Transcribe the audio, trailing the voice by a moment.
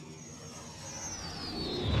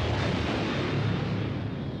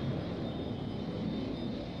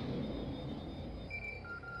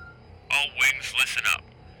Wings, listen up.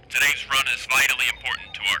 Today's run is vitally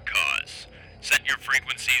important to our cause. Set your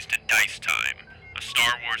frequencies to Dice Time, a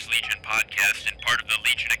Star Wars Legion podcast and part of the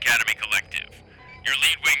Legion Academy Collective. Your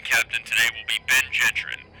lead wing captain today will be Ben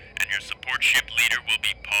Gentrin, and your support ship leader will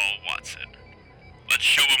be Paul Watson. Let's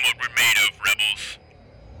show them what we're made of, rebels.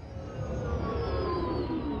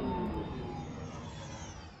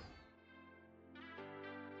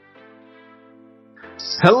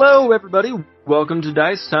 Hello, everybody. Welcome to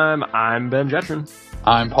Dice Time. I'm Ben Gentrin.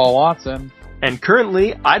 I'm Paul Watson. And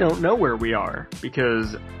currently, I don't know where we are,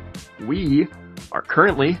 because we are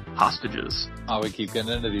currently hostages. Oh, we keep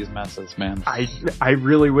getting into these messes, man. I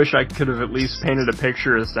really wish I could have at least painted a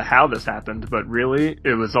picture as to how this happened, but really,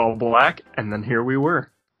 it was all black, and then here we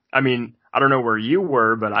were. I mean, I don't know where you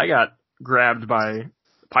were, but I got grabbed by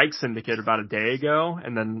Pike Syndicate about a day ago,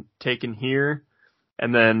 and then taken here.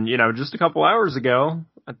 And then, just a couple hours ago,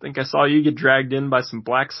 I think I saw you get dragged in by some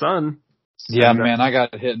Black Sun. Yeah, man, I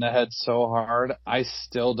got hit in the head so hard. I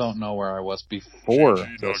still don't know where I was before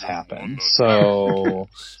this happened. So,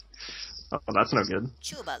 oh, that's no good.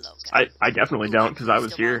 I definitely don't, because I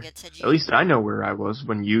was here. At least I know where I was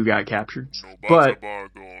when you got captured. But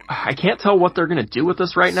I can't tell what they're going to do with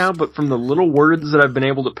us right now, but from the little words that I've been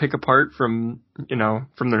able to pick apart from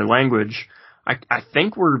their language, I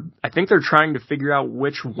think they're trying to figure out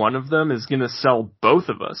which one of them is going to sell both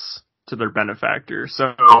of us to their benefactor.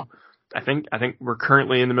 So I think we're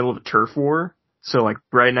currently in the middle of a turf war. So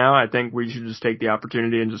right now, I think we should just take the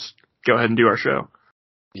opportunity and just go ahead and do our show.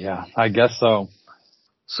 Yeah, I guess so.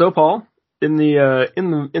 So Paul, in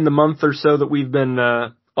the month or so that we've been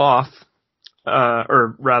off,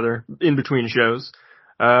 or rather in between shows,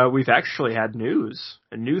 we've actually had news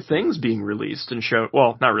and new things being released and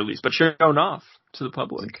not released, but shown off to the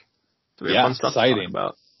public. So we have fun stuff exciting. to talk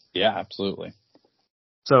about. Yeah, absolutely.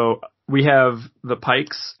 So we have the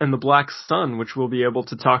Pikes and the Black Sun, which we'll be able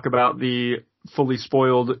to talk about the fully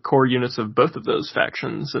spoiled core units of both of those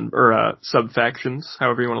factions or sub-factions,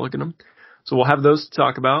 however you want to look at them. So we'll have those to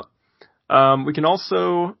talk about. We're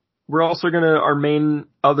also our main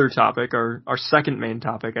other topic, our second main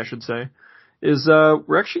topic, I should say, is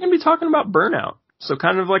we're actually going to be talking about burnout. So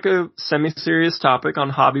kind of like a semi-serious topic on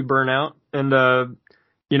hobby burnout and,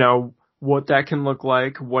 what that can look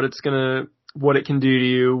like, what it can do to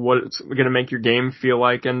you, what it's going to make your game feel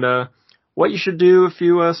like, and what you should do if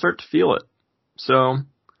you start to feel it. So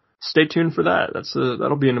stay tuned for that.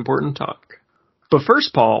 That'll be an important talk. But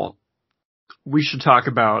first, Paul, we should talk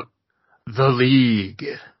about the League.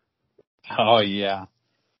 Oh, yeah.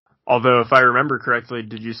 Although, if I remember correctly,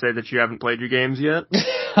 did you say that you haven't played your games yet?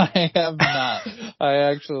 I have not. I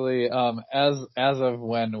actually, as of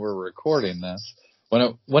when we're recording this,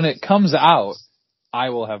 when it comes out, I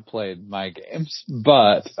will have played my games.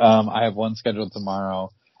 But I have one scheduled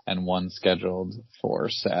tomorrow and one scheduled for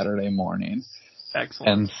Saturday morning.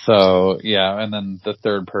 Excellent. And so, yeah, and then the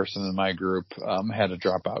third person in my group had to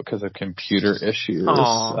drop out because of computer issues.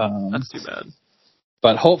 Oh, that's too bad.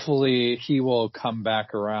 But hopefully he will come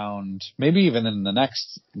back around, maybe even in the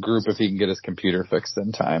next group if he can get his computer fixed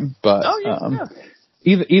in time. But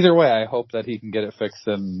either way, I hope that he can get it fixed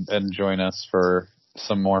and join us for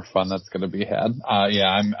some more fun that's going to be had.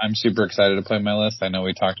 I'm super excited to play my list. I know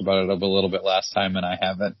we talked about it a little bit last time, and I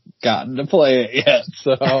haven't gotten to play it yet.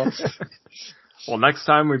 So, well, next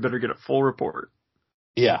time we better get a full report.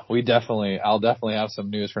 Yeah, I'll definitely have some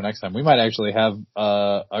news for next time. We might actually have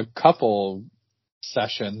a couple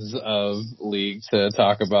sessions of League to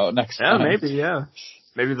talk about next time. Yeah.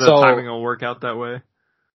 Maybe the timing will work out that way.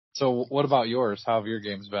 So what about yours? How have your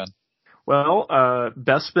games been? Well,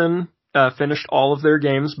 Bespin finished all of their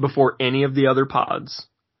games before any of the other pods.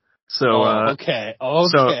 So, okay.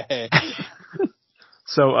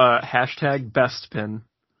 So, hashtag Bestpin.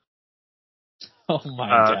 Oh my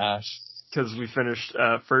gosh. Because we finished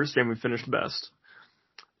first and we finished best.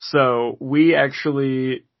 So we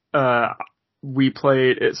actually we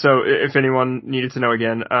played. So if anyone needed to know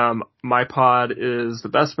again, my pod is the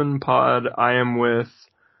Bestman pod. I am with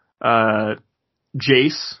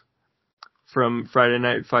Jace from Friday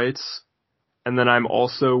Night Fights, and then I'm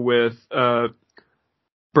also with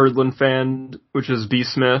Birdland Fan, which is B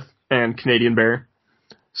Smith, and Canadian Bear.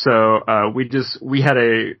 So we had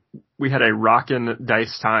a rockin'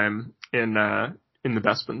 dice time in the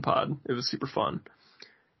Bestman pod. It was super fun,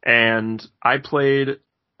 and I played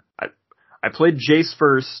Jace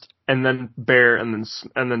first, and then Bear, and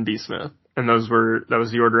then B Smith, and that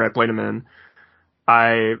was the order I played him in.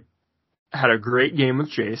 I had a great game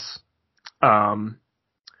with Jace.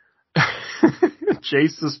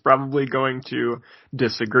 Jace is probably going to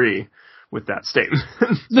disagree with that statement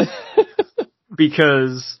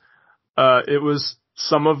because It was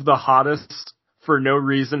some of the hottest for no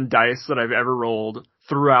reason dice that I've ever rolled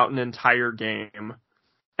throughout an entire game,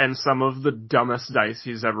 and some of the dumbest dice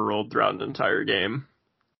he's ever rolled throughout an entire game.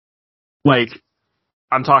 Like,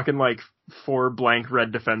 I'm talking like 4 blank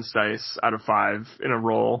red defense dice out of 5 in a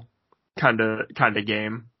roll kind of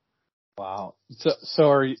game. Wow.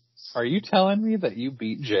 So are you telling me that you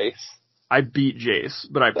beat Jace? I beat Jace,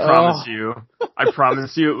 but I promise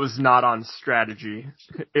you it was not on strategy.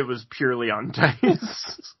 It was purely on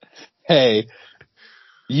dice. Hey,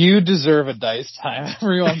 you deserve a dice time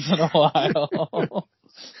every once in a while.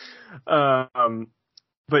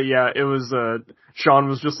 But yeah, it was, Sean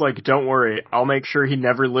was just like, don't worry, I'll make sure he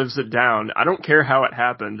never lives it down. I don't care how it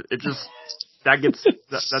happened. It just,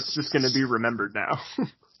 that's just gonna be remembered now.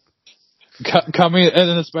 Coming,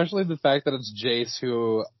 and especially the fact that it's Jace,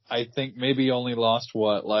 who I think maybe only lost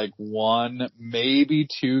like 1, maybe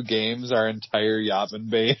 2 games our entire Yavin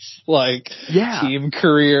base, team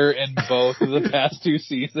career in both of the past 2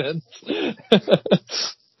 seasons.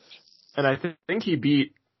 And I think he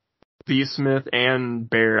beat B-Smith and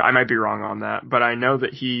Bear. I might be wrong on that, but I know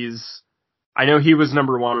he was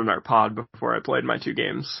number 1 in our pod before I played my 2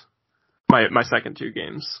 games. My second 2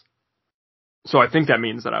 games. So I think that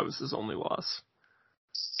means that I was his only loss.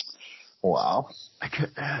 Wow.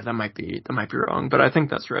 That might be wrong, but I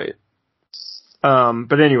think that's right.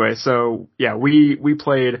 But anyway, so yeah, we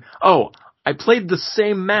played, I played the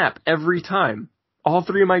same map every time. All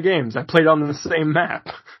 3 of my games, I played on the same map.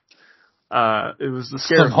 It was the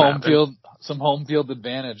Scarif map. Some home field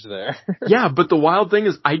advantage there. Yeah, but the wild thing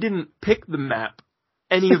is I didn't pick the map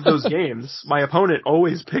any of those games. My opponent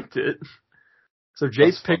always picked it. So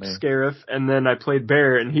Jace picked Scarif, and then I played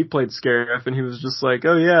Bear, and he played Scarif, and he was just like,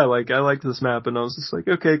 oh yeah, I like this map, and I was just like,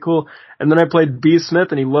 okay, cool. And then I played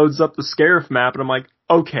B-Smith, and he loads up the Scarif map, and I'm like,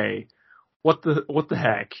 okay, what the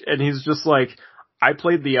heck? And he's just like, I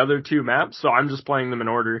played the other 2 maps, so I'm just playing them in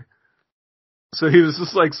order. So he was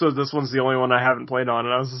just like, so this one's the only one I haven't played on,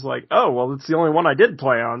 and I was just like, oh, well, it's the only one I did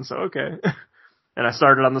play on, so okay. And I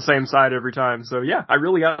started on the same side every time, so yeah, I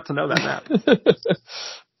really got to know that map.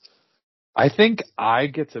 I think I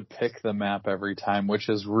get to pick the map every time, which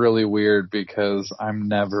is really weird because I'm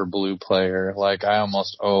never blue player. Like, I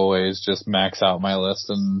almost always just max out my list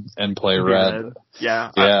and play red.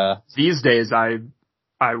 Yeah. Yeah. These days I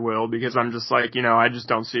will, because I'm just like, I just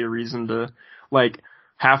don't see a reason to,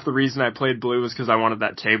 half the reason I played blue was because I wanted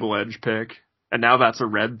that table edge pick. And now that's a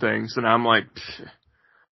red thing, so now I'm like,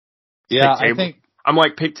 yeah, I think. I'm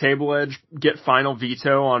like, pick table edge, get final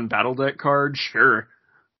veto on battle deck card, sure.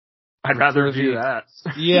 I'd rather do that.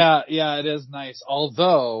 Yeah, it is nice.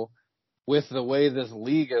 Although, with the way this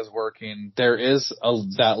league is working, there is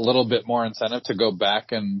that little bit more incentive to go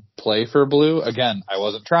back and play for blue. Again, I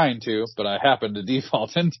wasn't trying to, but I happened to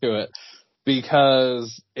default into it.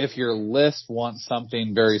 Because if your list wants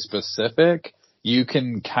something very specific, you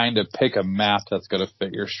can kind of pick a map that's going to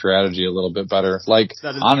fit your strategy a little bit better.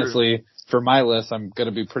 Honestly, true. For my list, I'm going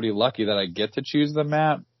to be pretty lucky that I get to choose the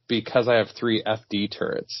map, because I have 3 FD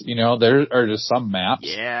turrets. There are just some maps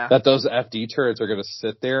that those FD turrets are going to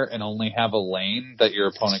sit there and only have a lane that your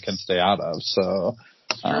opponent can stay out of. So,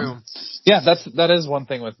 that is one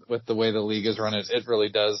thing with the way the league is run. It really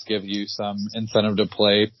does give you some incentive to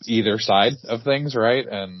play either side of things, right?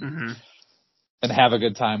 And and have a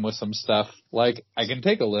good time with some stuff. Like, I can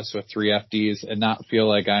take a list with 3 FDs and not feel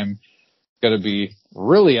like I'm going to be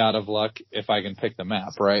really out of luck if I can pick the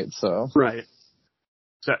map, right? So right.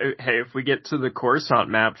 So, hey, if we get to the Coruscant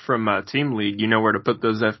map from Team League, you know where to put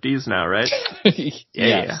those FDs now, right?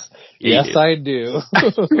 Yes, I do.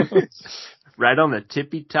 Right on the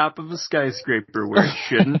tippy top of a skyscraper where it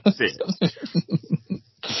shouldn't fit.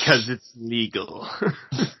 Because it's legal.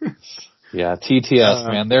 Yeah, TTS,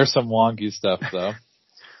 man. There's some wonky stuff, though.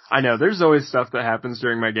 I know. There's always stuff that happens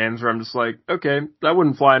during my games where I'm just like, okay, that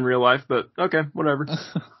wouldn't fly in real life, but okay, whatever.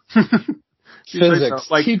 Physics,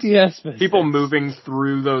 TTS physics. People moving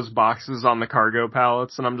through those boxes on the cargo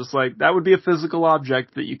pallets, and I'm just like, that would be a physical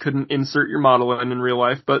object that you couldn't insert your model in real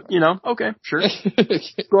life, but, okay, sure.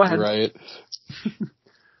 Go ahead. Right.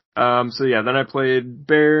 So yeah, then I played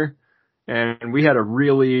Bear, and we had a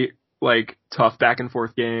really, tough back and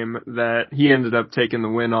forth game that he ended up taking the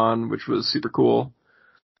win on, which was super cool.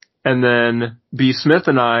 And then B. Smith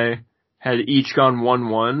and I had each gone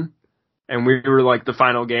 1-1. And we were the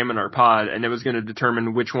final game in our pod, and it was going to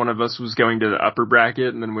determine which one of us was going to the upper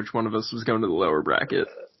bracket and then which one of us was going to the lower bracket.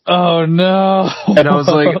 Oh no. And I was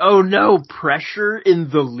like, oh no, pressure in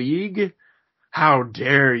the league? How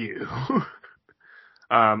dare you?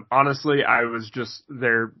 Honestly, I was just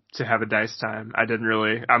there to have a dice time.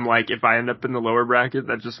 I'm like, if I end up in the lower bracket,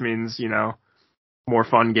 that just means, more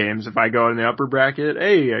fun games. If I go in the upper bracket,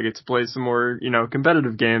 hey, I get to play some more,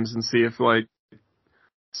 competitive games and see if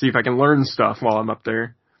I can learn stuff while I'm up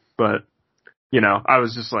there. But, I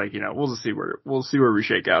was just like, we'll see where we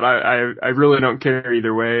shake out. I really don't care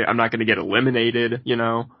either way. I'm not going to get eliminated,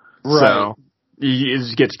 Right. So you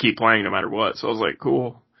just get to keep playing no matter what. So I was like,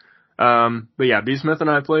 cool. But yeah, B. Smith and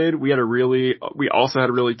I played. We also had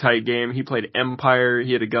a really tight game. He played Empire.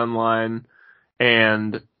 He had a gun line,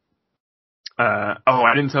 and I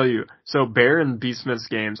didn't tell you. So Bear and B. Smith's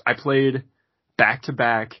games, I played back to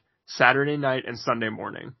back Saturday night and Sunday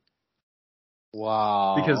morning.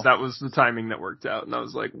 Wow. Because that was the timing that worked out, and I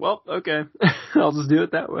was like, well, okay, I'll just do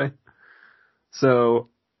it that way. So,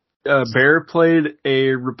 Bear played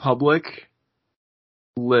a Republic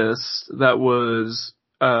list that was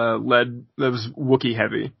Wookiee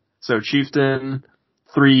heavy. So Chieftain,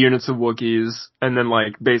 3 units of Wookiees, and then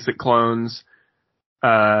like basic clones,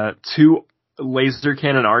 2 laser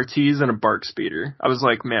cannon RTs and a BARC speeder. I was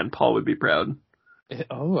like, man, Paul would be proud.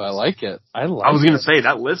 Oh, I like it. I was gonna say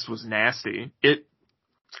that list was nasty. It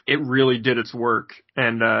really did its work,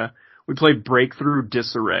 and we played Breakthrough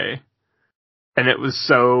Disarray, and it was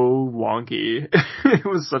so wonky. It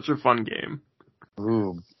was such a fun game.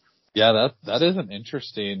 Ooh. Yeah, that is an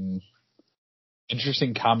interesting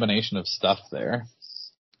combination of stuff there.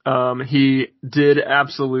 He did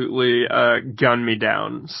absolutely gun me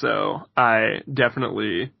down, so I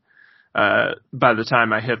definitely by the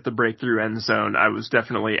time I hit the breakthrough end zone, I was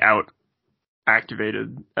definitely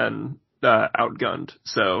activated and outgunned.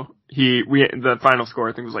 So the final score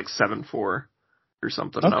I think was like 7-4 or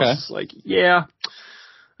something. Okay. And I was like, yeah,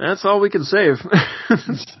 that's all we can save.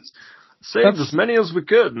 Saved as many as we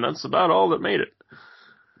could, and that's about all that made it.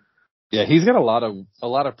 Yeah, he's got a lot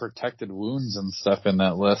of protected wounds and stuff in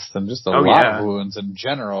that list, and just a lot of wounds in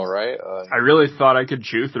general, right? I really thought I could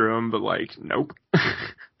chew through them, but like, nope.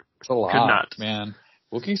 It's a lot, could not. Man.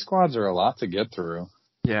 Wookiee squads are a lot to get through.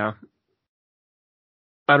 Yeah.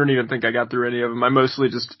 I don't even think I got through any of them. I mostly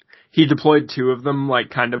he deployed 2 of them,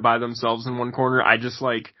 like, kind of by themselves in one corner. I just,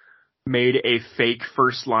 like, made a fake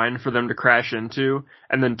first line for them to crash into,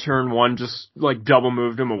 and then turn 1 just, like, double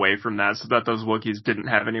moved them away from that so that those Wookiees didn't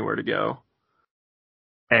have anywhere to go.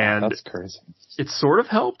 And that's crazy. It sort of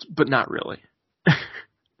helped, but not really.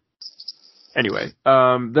 Anyway,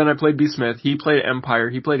 then I played B. Smith. He played Empire.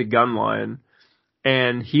 He played a gun line.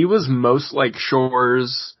 And he was most like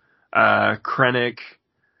Shores, Krennic,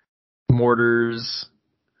 mortars.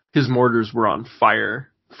 His mortars were on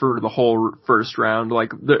fire for the whole first round.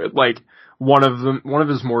 Like one of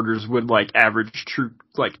his mortars would like average 2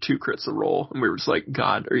 crits a roll. And we were just like,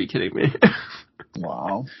 God, are you kidding me?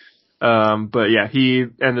 Wow. But yeah, he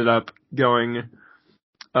ended up going,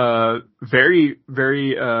 very,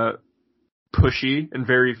 very, pushy and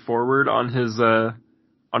very forward on his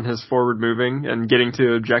forward moving and getting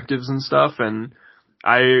to objectives and stuff. And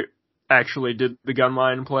I actually did the gun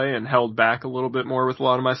line play and held back a little bit more with a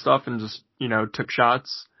lot of my stuff and just, took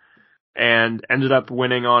shots and ended up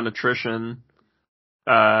winning on attrition.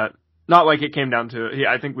 Not like it came down to it.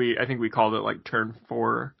 I think we called it like turn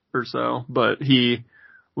 4 or so, but he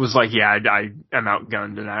was like, yeah, I am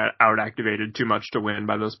outgunned and I out-activated too much to win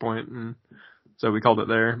by this point. And so we called it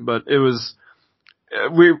there, but it was,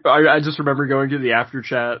 I just remember going to the after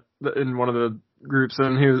chat in one of the groups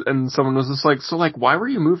and someone was just like, so like, why were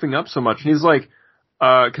you moving up so much? And he's like,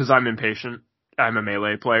 'cause I'm impatient. I'm a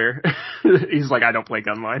melee player. He's like, I don't play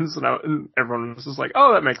gun lines. And everyone was just like,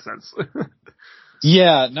 oh, that makes sense.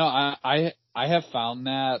 Yeah, no, I have found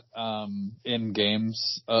that, in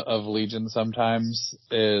games of Legion sometimes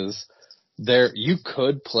is you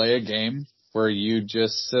could play a game where you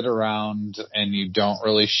just sit around and you don't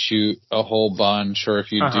really shoot a whole bunch, or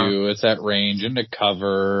if you do, it's at range into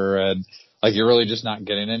cover, and like you're really just not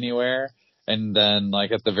getting anywhere. And then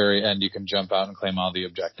like at the very end, you can jump out and claim all the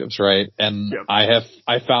objectives, right? And yep.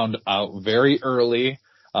 I found out very early,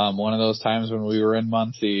 one of those times when we were in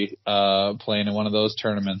Muncie, playing in one of those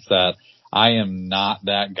tournaments that I am not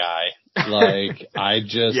that guy. Like I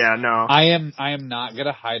just, yeah, no, I am not going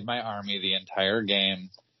to hide my army the entire game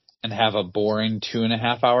and have a boring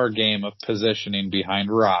 2.5 hour game of positioning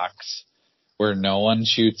behind rocks where no one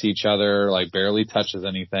shoots each other, like barely touches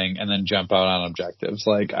anything, and then jump out on objectives.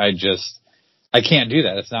 Like I can't do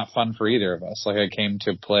that. It's not fun for either of us. Like I came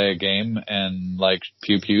to play a game and like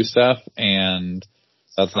pew stuff, and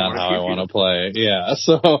that's not how I want to play. Yeah.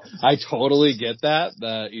 So I totally get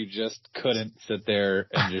that you just couldn't sit there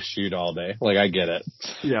and just shoot all day. Like I get it.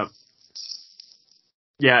 Yeah.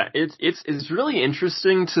 Yeah, it's really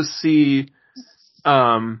interesting to see,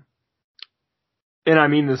 and I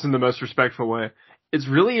mean this in the most respectful way. It's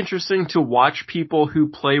really interesting to watch people who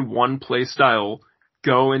play one play style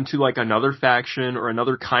go into like another faction or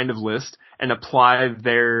another kind of list and apply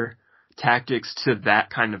their tactics to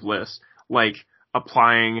that kind of list, like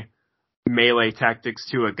applying melee tactics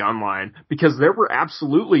to a gun line, because there were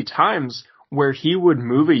absolutely times where he would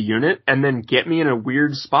move a unit and then get me in a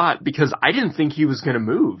weird spot because I didn't think he was going to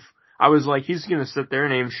move. I was like, he's going to sit there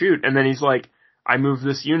and aim shoot. And then he's like, I moved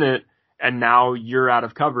this unit and now you're out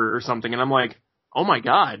of cover or something. And I'm like, oh my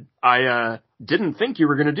God, I didn't think you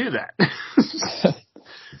were going to do that.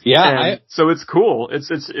 Yeah. So it's cool.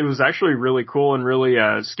 It was actually really cool and really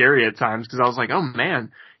scary at times because I was like, oh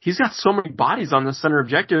man, he's got so many bodies on the center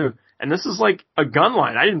objective. And this is like a gun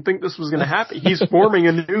line. I didn't think this was going to happen. He's forming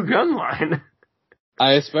a new gun line.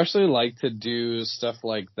 I especially like to do stuff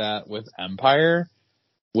like that with Empire.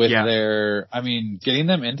 Getting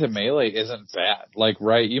them into melee isn't bad. Like,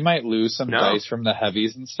 right, you might lose some dice from the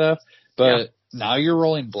heavies and stuff, but now you're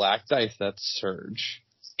rolling black dice, that's Surge.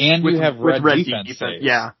 And you have red defense saves.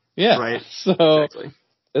 Yeah. Right. So, exactly.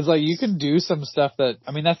 It's like you can do some stuff that,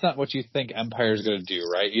 I mean, that's not what you think Empire's going to do,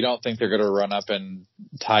 right? You don't think they're going to run up and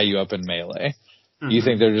tie you up in melee. Mm-hmm. You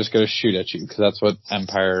think they're just going to shoot at you because that's what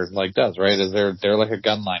Empire does, right? Is they're like a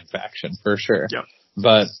gunline faction for sure. Yep.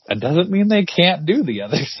 But it doesn't mean they can't do the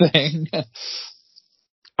other thing.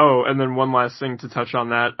 Oh, and then one last thing to touch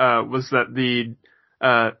on that was that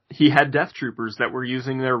he had Death Troopers that were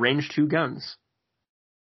using their range 2 guns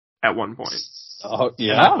at one point. Oh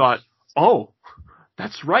yeah. And I thought, oh,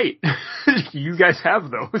 that's right. You guys have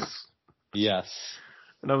those. Yes.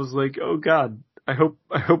 And I was like, oh God, I hope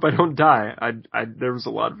I don't die. There was a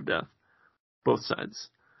lot of death. Both sides.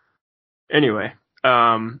 Anyway,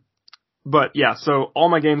 but yeah, so all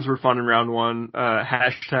my games were fun in round 1,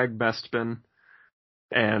 hashtag bestbin,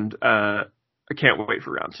 and, I can't wait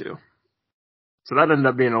for round 2. So that ended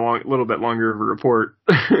up being a little bit longer of a report,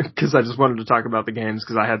 cause I just wanted to talk about the games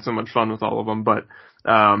cause I had so much fun with all of them, but,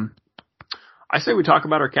 I say we talk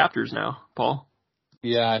about our captors now, Paul.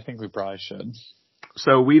 Yeah, I think we probably should.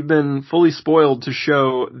 So we've been fully spoiled to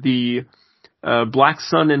show the Black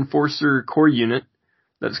Sun Enforcer core unit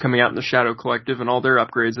that's coming out in the Shadow Collective and all their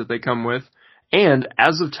upgrades that they come with. And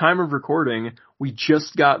as of time of recording, we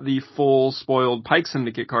just got the full spoiled Pike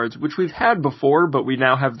Syndicate cards, which we've had before, but we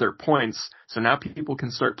now have their points. So now people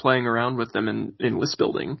can start playing around with them in list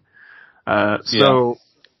building.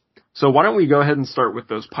 So why don't we go ahead and start with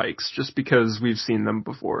those Pikes, just because we've seen them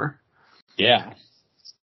before. Yeah.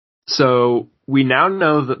 So we now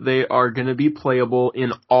know that they are going to be playable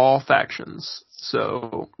in all factions.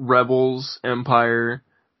 So Rebels, Empire,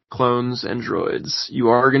 Clones, and Droids. You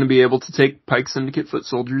are going to be able to take Pike Syndicate foot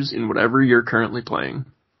soldiers in whatever you're currently playing.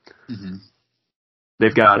 Mm-hmm.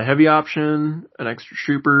 They've got a heavy option, an extra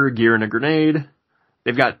trooper, a gear, and a grenade.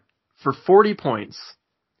 They've got, for 40 points,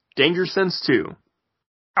 Danger Sense 2,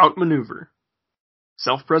 Outmaneuver,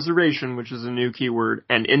 Self-Preservation, which is a new keyword,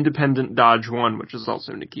 and Independent Dodge 1, which is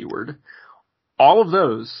also a new keyword. All of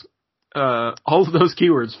those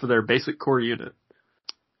keywords for their basic core unit.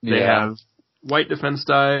 They have white defense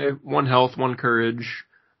die, 1 health, 1 courage.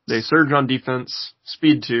 They surge on defense,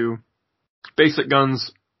 speed 2, basic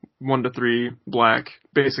guns 1 to 3, black,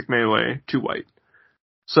 basic melee 2 white.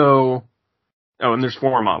 So, and there's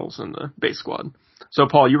 4 models in the base squad. So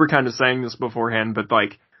Paul, you were kind of saying this beforehand, but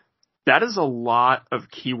like, that is a lot of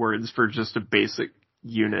keywords for just a basic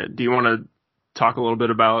unit. Do you want to talk a little bit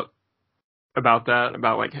about that?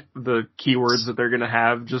 About like the keywords that they're going to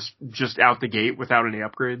have just out the gate without any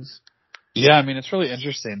upgrades? Yeah, I mean, it's really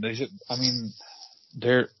interesting.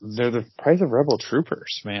 They're the price of Rebel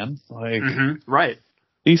Troopers, man. Like, right.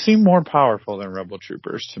 These seem more powerful than Rebel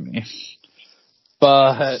Troopers to me.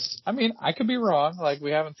 But, I mean, I could be wrong. Like,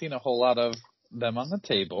 we haven't seen a whole lot of them on the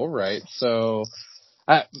table, right? So,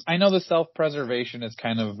 I know the self-preservation is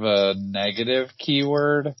kind of a negative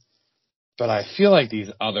keyword, but I feel like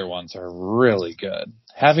these other ones are really good.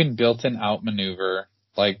 Having built-in outmaneuver,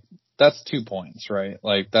 like, that's 2 points, right?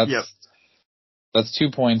 Like, that's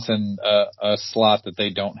 2 points in a slot that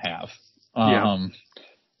they don't have.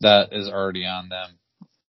 That is already on them.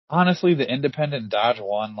 Honestly, the Independent Dodge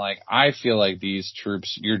 1, like, I feel like these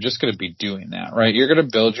troops, you're just going to be doing that, right? You're going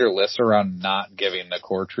to build your list around not giving the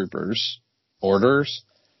core troopers orders.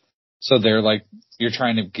 So they're like, you're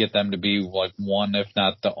trying to get them to be like one, if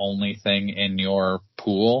not the only thing in your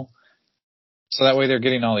pool. So that way they're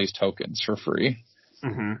getting all these tokens for free.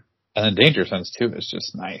 Mm-hmm. And the Danger Sense too is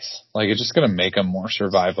just nice. Like, it's just going to make them more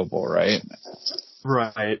survivable, right?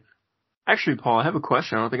 Right. Actually, Paul, I have a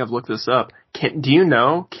question. I don't think I've looked this up. Can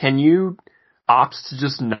you opt to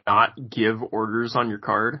just not give orders on your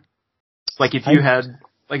card? Like if you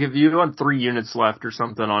had 3 units left or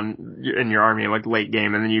something in your army, like late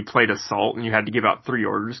game, and then you played assault and you had to give out 3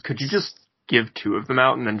 orders, could you just give 2 of them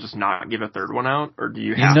out and then just not give a third one out? Or do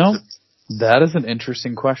you have to? That is an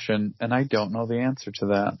interesting question, and I don't know the answer to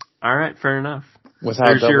that. All right, fair enough.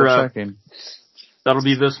 Without double checking. That'll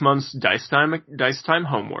be this month's Dice Time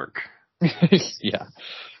homework. Yeah.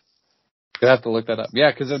 You'll have to look that up.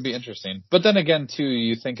 Yeah, because it'd be interesting. But then again, too,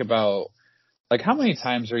 you think about, like, how many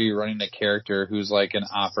times are you running a character who's like an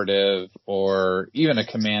operative or even a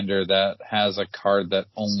commander that has a card that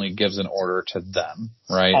only gives an order to them,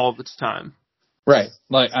 right? All the time. Right.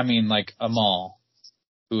 Like Amal,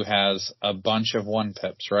 who has a bunch of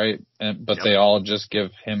 1-pips, right? But They all just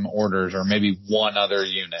give him orders, or maybe one other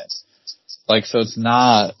unit. Like, so it's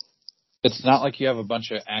not like you have a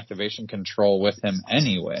bunch of activation control with him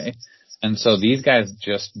anyway. And so these guys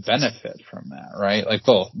just benefit from that, right? Like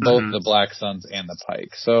both the Black Suns and the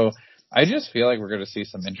Pike. So I just feel like we're going to see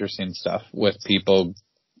some interesting stuff with people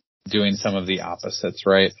doing some of the opposites,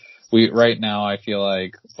 right? Right now I feel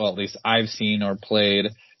like, well, at least I've seen or played,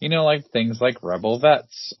 like things like Rebel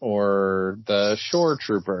Vets or the Shore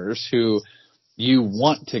Troopers, who you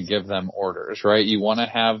want to give them orders, right? You want to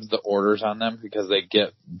have the orders on them because they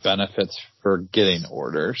get benefits for getting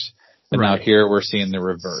orders. And Now here we're seeing the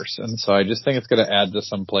reverse. And so I just think it's going to add to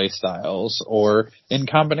some play styles or in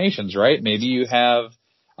combinations, right? Maybe you have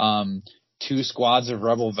 2 squads of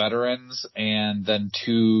Rebel veterans and then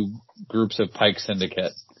 2 groups of Pike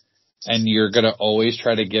Syndicate. And you're going to always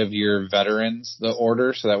try to give your veterans the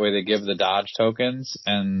orders so that way they give the dodge tokens,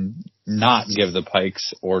 and not give the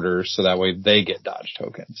Pikes orders so that way they get dodge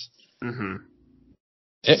tokens. Mm-hmm.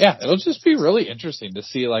 Yeah, it'll just be really interesting to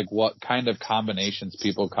see like what kind of combinations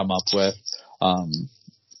people come up with.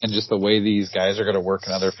 And just the way these guys are going to work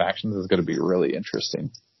in other factions is going to be really interesting.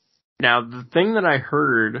 Now, the thing that I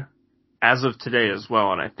heard as of today as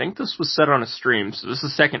well, and I think this was said on a stream, so this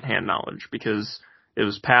is secondhand knowledge because it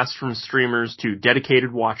was passed from streamers to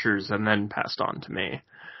dedicated watchers and then passed on to me.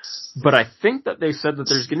 But I think that they said that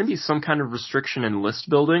there's going to be some kind of restriction in list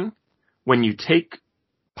building when you take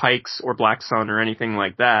Pikes or Black Sun or anything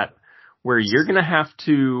like that, where you're going to have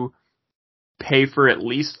to pay for at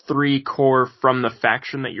least 3 core from the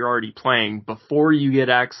faction that you're already playing before you get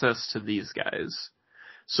access to these guys.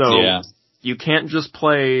 So you can't just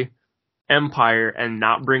play Empire and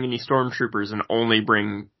not bring any Stormtroopers and only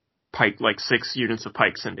bring Pike, like 6 units of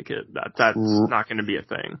Pike Syndicate. That's not going to be a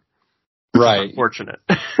thing. Right. Unfortunate.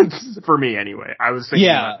 For me anyway. I was thinking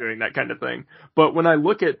about doing that kind of thing. But when I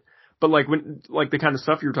look at, the kind of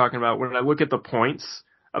stuff you're talking about, when I look at the points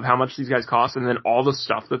of how much these guys cost and then all the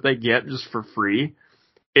stuff that they get just for free,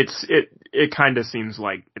 it kind of seems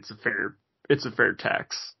like it's a fair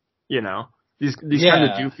tax, These kind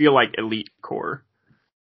of do feel like elite core.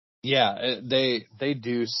 Yeah, they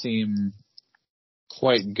do seem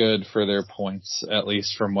quite good for their points, at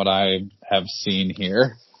least from what I have seen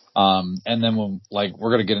here. And then we're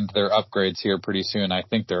going to get into their upgrades here pretty soon. I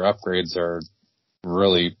think their upgrades are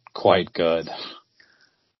really quite good.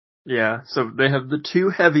 Yeah, so they have the 2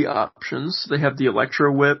 heavy options. They have the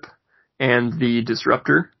Electro Whip and the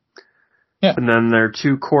Disruptor. Yeah. And then their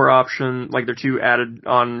 2 core options, their 2 added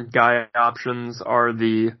on guy options are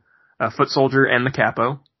the Foot Soldier and the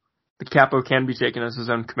Capo. The Capo can be taken as his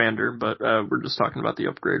own commander, but we're just talking about the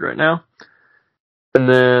upgrade right now. And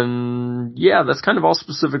then, that's kind of all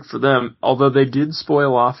specific for them, although they did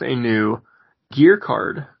spoil off a new gear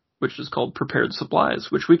card, which is called Prepared Supplies,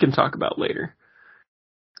 which we can talk about later.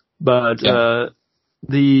 But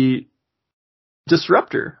the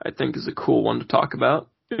Disruptor, I think, is a cool one to talk about.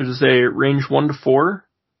 It is a range 1 to 4,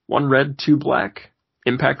 1 red, 2 black,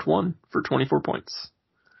 impact 1 for 24 points.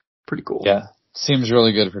 Pretty cool. Yeah. Seems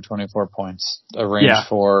really good for 24 points. A range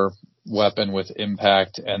 4 weapon with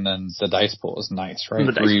impact, and then the dice pool is nice, right?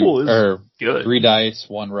 The dice pool is good. 3 dice,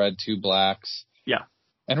 1 red, 2 blacks. Yeah.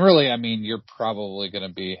 And really, I mean, you're probably going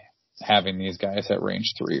to be having these guys at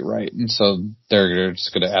range 3, right? And so they're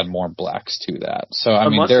just going to add more blacks to that. So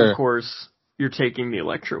Unless, of course, you're taking the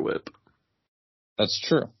Electro Whip. That's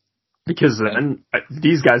true. Because then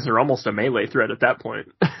these guys are almost a melee threat at that point.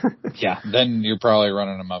 Yeah, then you're probably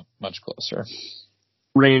running them up much closer.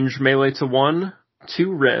 Range melee to 1,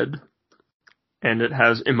 2 red, and it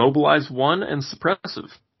has Immobilize 1 and Suppressive.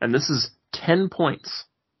 And this is 10 points.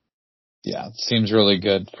 Yeah, it seems really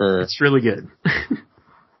good for... It's really good.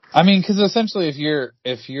 I mean, because essentially if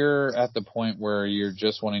you're at the point where you're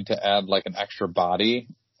just wanting to add like an extra body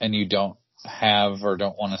and you don't have or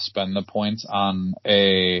don't want to spend the points on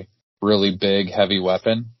a really big, heavy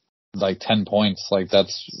weapon, like 10 points, like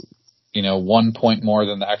that's, 1 point more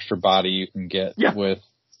than the extra body you can get with,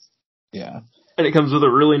 yeah. And it comes with a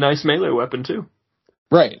really nice melee weapon too.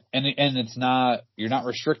 Right. And it's not, you're not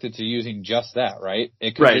restricted to using just that, right?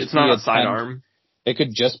 It could right, it's not a sidearm. It could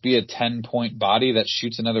just be a 10-point body that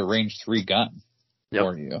shoots another range 3 gun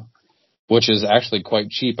for you, which is actually quite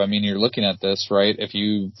cheap. I mean, you're looking at this, right? If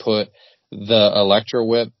you put the Electro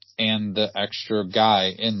Whip and the extra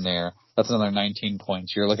guy in there, that's another 19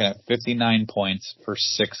 points. You're looking at 59 points for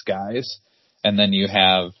 6 guys. And then you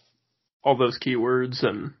have all those keywords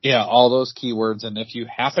and all those keywords. And if you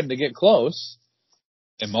happen to get close,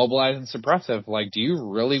 immobilize and suppressive, like, do you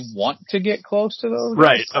really want to get close to those?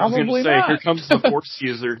 Right. I was going to say, not. Here comes the Force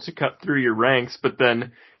User to cut through your ranks, but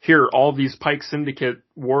then here are all these Pike Syndicate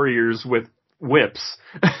warriors with whips.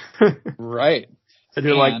 Right. And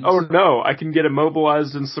you're like, oh no, I can get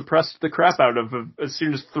immobilized and suppressed the crap out of them as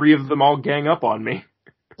soon as 3 of them all gang up on me.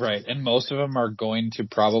 Right, and most of them are going to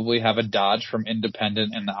probably have a dodge from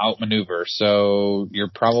independent and the outmaneuver, so you're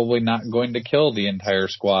probably not going to kill the entire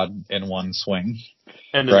squad in one swing.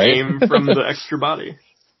 And an aim from the extra body.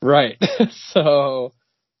 Right, so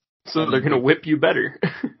they're going to whip you better.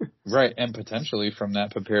 Right, and potentially from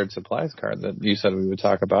that prepared supplies card that you said we would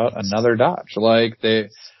talk about, another dodge. Like,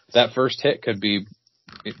 that first hit could be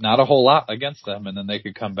not a whole lot against them, and then they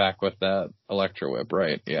could come back with that Electro Whip,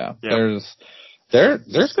 right? Yeah. There's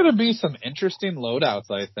going to be some interesting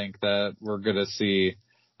loadouts, I think, that we're going to see.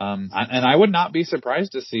 And I would not be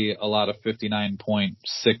surprised to see a lot of 59.6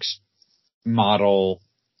 model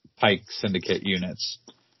Pike Syndicate units.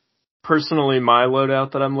 Personally, my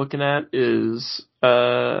loadout that I'm looking at is,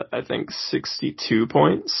 I think 62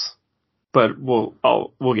 points, but we'll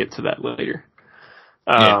get to that later.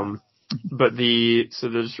 But so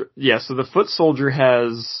the Foot Soldier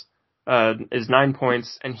is 9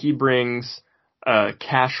 points, and he brings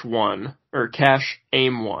Cash 1 or Cash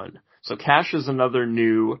Aim 1. So Cash is another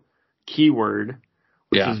new keyword,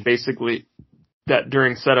 which is basically that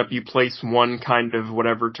during setup you place one kind of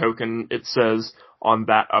whatever token it says on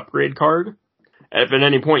that upgrade card. If at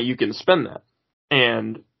any point you can spend that,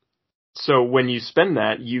 and so when you spend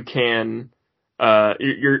that, you can.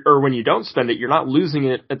 Or when you don't spend it, you're not losing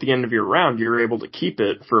it at the end of your round. You're able to keep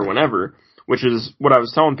it for whenever, which is what I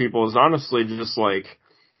was telling people is honestly just like,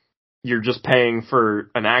 you're just paying for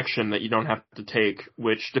an action that you don't have to take,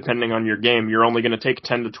 which depending on your game, you're only going to take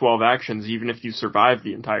 10 to 12 actions, even if you survive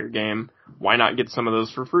the entire game. Why not get some of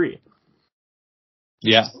those for free?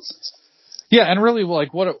 Yeah. Yeah, and really,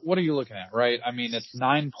 like, what are you looking at, right? I mean, it's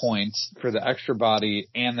 9 points for the extra body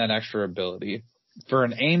and that extra ability for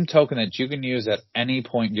an aim token that you can use at any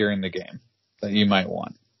point during the game that you might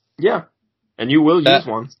want. Yeah, and you will use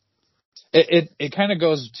one. It kind of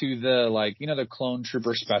goes to the, like, the Clone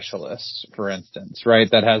Trooper Specialist, for instance, right?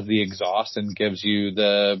 That has the exhaust and gives you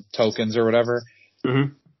the tokens or whatever.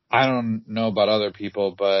 Mm-hmm. I don't know about other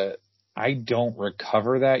people, but I don't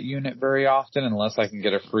recover that unit very often unless I can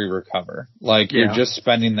get a free recover. Like, you're just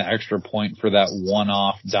spending the extra point for that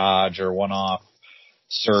one-off dodge or one-off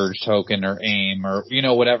surge token or aim or,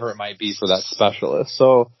 whatever it might be for that specialist.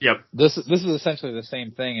 So this is essentially the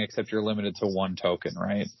same thing, except you're limited to one token,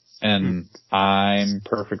 right? And I'm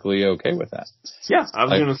perfectly okay with that. Yeah, I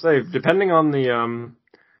was going to say, depending on the, on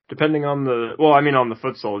the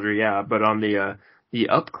Foot Soldier, but on the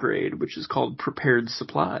upgrade, which is called Prepared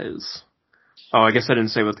Supplies. Oh, I guess I didn't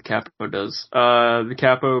say what the Capo does. The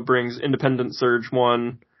Capo brings Independent Surge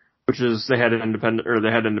 1, which is they had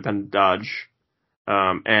Independent Dodge.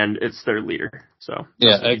 And it's their leader, so.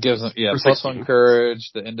 Yeah, it gives them, plus 1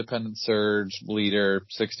 courage, the independent surge, leader,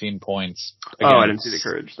 16 points. Again, I didn't see the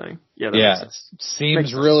courage thing. Yeah,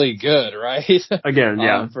 seems really good, right?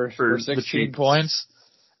 Again, for 16 points.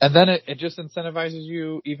 And then it just incentivizes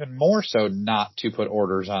you even more so not to put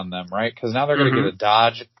orders on them, right? Because now they're going to get a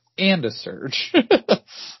dodge and a surge.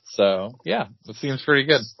 So, yeah, it seems pretty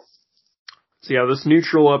good. So this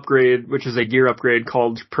neutral upgrade, which is a gear upgrade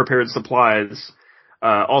called Prepared Supplies,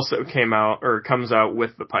 also comes out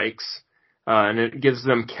with the Pikes, and it gives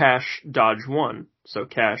them Cash Dodge 1. So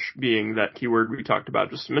Cash being that keyword we talked about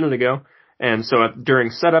just a minute ago. And so during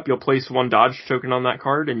setup, you'll place 1 dodge token on that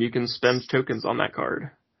card, and you can spend tokens on that card.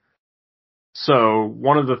 So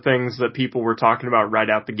one of the things that people were talking about right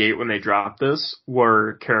out the gate when they dropped this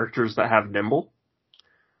were characters that have Nimble,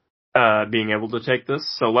 being able to take this.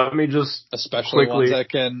 So let me just especially ones that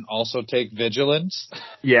can also take Vigilance.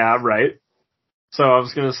 Yeah, right. So I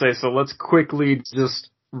was going to say, so let's quickly just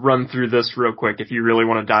run through this real quick if you really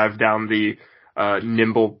want to dive down the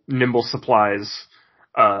nimble supplies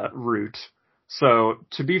route. So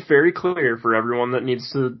to be very clear for everyone that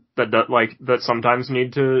needs to that sometimes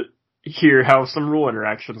need to hear how some rule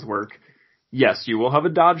interactions work, yes, you will have a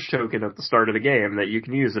dodge token at the start of the game that you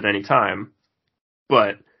can use at any time.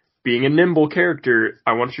 But being a nimble character,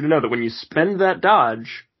 I want you to know that when you spend that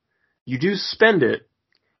dodge, you do spend it,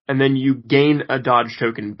 and then you gain a dodge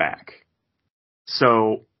token back.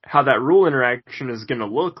 So how that rule interaction is going to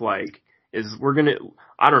look like is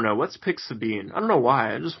let's pick Sabine. I don't know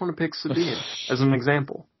why, I just want to pick Sabine as an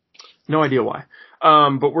example. No idea why.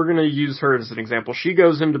 But we're going to use her as an example. She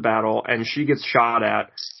goes into battle, and she gets shot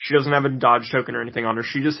at. She doesn't have a dodge token or anything on her.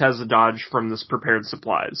 She just has a dodge from this prepared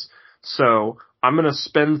supplies. So I'm going to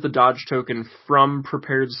spend the dodge token from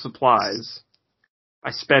prepared supplies.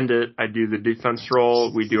 I spend it, I do the defense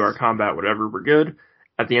roll, we do our combat, whatever, we're good.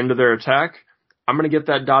 At the end of their attack, I'm going to get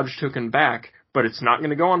that dodge token back, but it's not going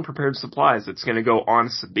to go on prepared supplies, it's going to go on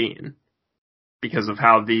Sabine. Because of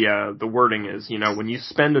how the wording is, when you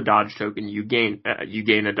spend a dodge token, you gain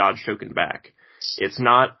a dodge token back. It's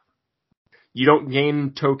not, you don't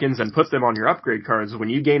gain tokens and put them on your upgrade cards. When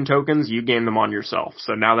you gain tokens, you gain them on yourself.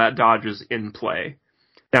 So now that dodge is in play.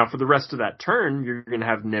 Now for the rest of that turn, you're going to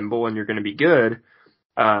have nimble and you're going to be good,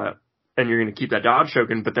 and you're going to keep that dodge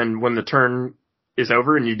token, but then when the turn is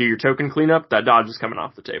over and you do your token cleanup, that dodge is coming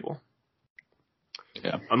off the table.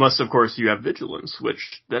 Yeah. Unless, of course, you have vigilance,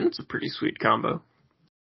 which then it's a pretty sweet combo.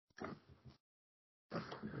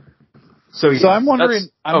 So I'm wondering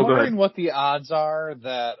what the odds are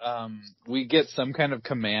that we get some kind of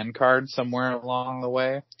command card somewhere along the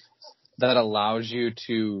way that allows you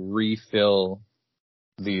to refill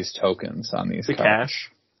these tokens on these cards.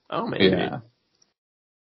 Cash? Oh, maybe. Yeah.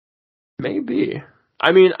 Maybe.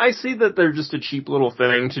 I mean, I see that they're just a cheap little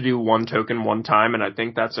thing to do one token one time, and I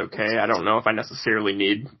think that's okay. I don't know if I necessarily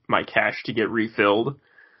need my cash to get refilled,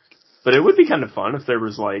 but it would be kind of fun if there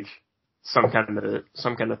was like some kind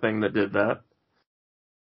of thing that did that.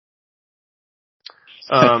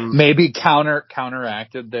 Maybe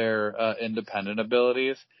counteracted their independent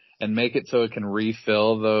abilities and make it so it can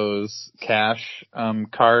refill those cash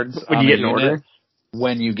cards when you get an order.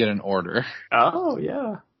 When you get an order. Oh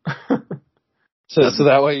yeah. So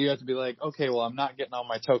that way you have to be like, okay, well, I'm not getting all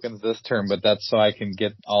my tokens this turn, but that's so I can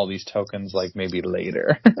get all these tokens like maybe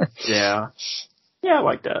later. Yeah. Yeah, I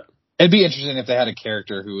like that. It'd be interesting if they had a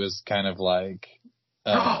character who was kind of like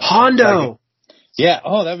Hondo. Yeah.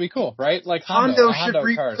 Oh, that'd be cool, right? Like Hondo should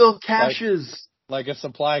refill caches. Like a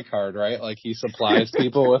supply card, right? Like he supplies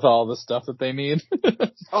people with all the stuff that they need.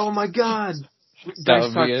 Oh my god.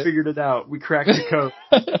 Dice Talk figured it out. We cracked the code.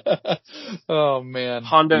 Oh man.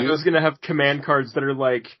 Hondo is gonna have command cards that are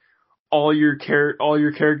like all your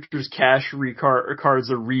characters' cash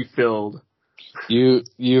cards are refilled. You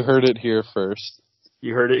heard it here first.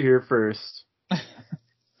 You heard it here first.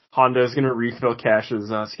 Hondo's gonna refill caches.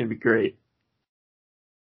 It's gonna be great.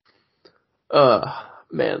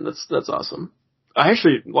 Man, that's awesome. I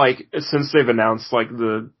actually, since they've announced,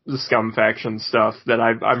 the Scum faction stuff, that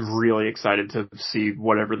I'm really excited to see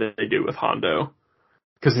whatever they do with Hondo.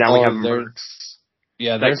 Because now we have mercs.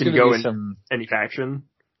 Yeah, there's that can go in any faction.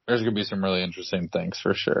 There's going to be some really interesting things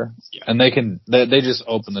for sure. Yeah. And they just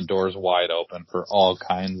open the doors wide open for all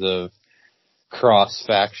kinds of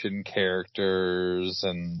cross-faction characters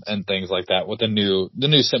and things like that with the new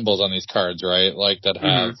symbols on these cards, right? Like that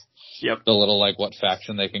have the little what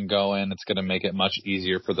faction they can go in. It's going to make it much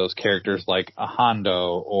easier for those characters like a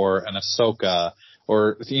Hondo or an Ahsoka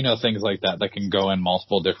or things like that can go in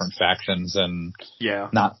multiple different factions and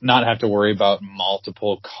not have to worry about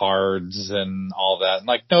multiple cards and all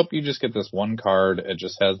that. Nope, you just get this one card. It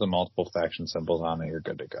just has the multiple faction symbols on it. You're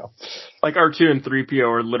good to go. R2 and 3PO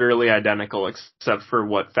are literally identical except for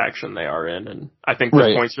what faction they are in, and I think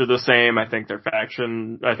their points are the same. I think their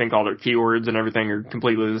all their keywords and everything are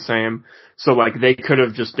completely the same. So they could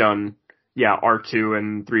have just done R2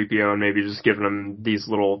 and 3PO and maybe just given them these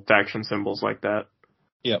little faction symbols like that.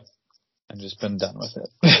 Yep. And just been done with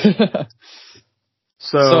it.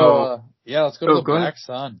 So let's go to Black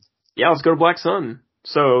Sun. Yeah, let's go to Black Sun.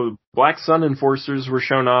 So Black Sun Enforcers were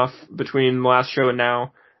shown off between the last show and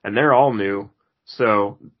now, and they're all new.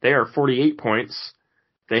 So they are 48 points.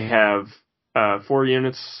 They have 4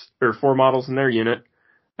 models in their unit,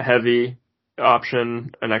 a heavy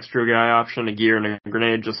option, an extra guy option, a gear, and a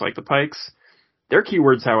grenade, just like the Pikes. Their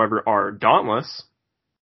keywords, however, are Dauntless,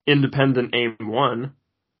 Independent Aim 1,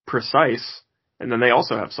 Precise, and then they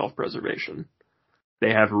also have Self-Preservation.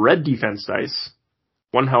 They have red defense dice,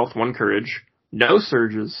 1 health, 1 courage, no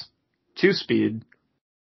surges, 2 speed,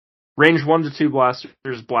 range 1 to 2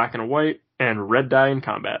 blasters, black and a white, and red die in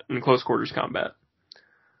close quarters combat.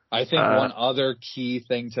 I think one other key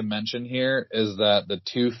thing to mention here is that the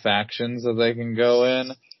two factions that they can go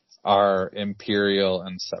in are Imperial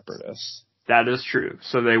and Separatists. That is true.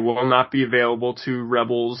 So they will not be available to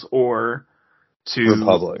Rebels or to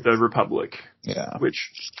the Republic. Yeah.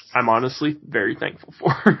 Which I'm honestly very thankful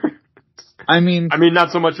for. I mean,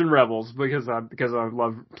 not so much in Rebels because I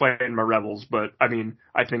love playing my Rebels, but I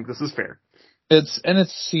think this is fair. It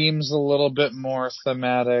seems a little bit more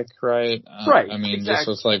thematic, right? Right. Exactly. Just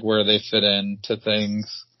with like where they fit into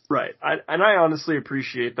things. Right. I honestly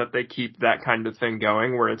appreciate that they keep that kind of thing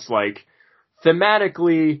going where it's like,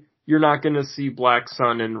 thematically, you're not going to see Black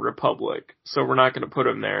Sun in Republic, so we're not going to put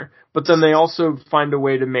him there. But then they also find a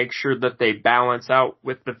way to make sure that they balance out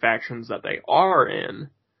with the factions that they are in.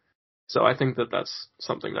 So I think that that's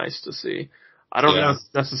something nice to see. I don't know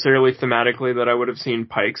necessarily thematically that I would have seen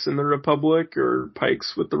Pikes in the Republic or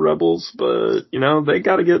Pikes with the Rebels, but, they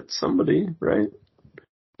gotta get somebody, right?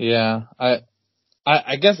 Yeah.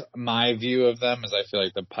 I guess my view of them is I feel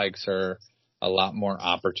like the Pikes are a lot more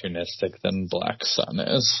opportunistic than Black Sun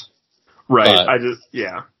is. Right.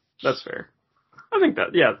 That's fair. I think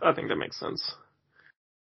that makes sense.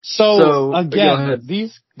 So again,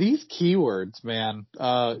 these keywords, man,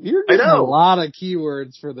 you're getting a lot of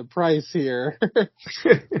keywords for the price here.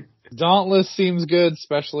 Dauntless seems good,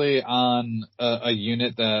 especially on a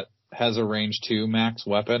unit that has a range 2 max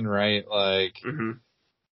weapon, right? Like,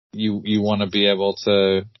 you want to be able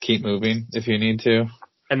to keep moving if you need to.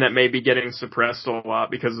 And that may be getting suppressed a lot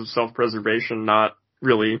because of self-preservation not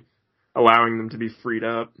really allowing them to be freed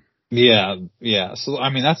up. Yeah. So,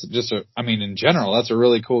 that's just in general, that's a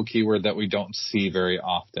really cool keyword that we don't see very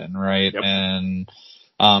often, right? Yep. And,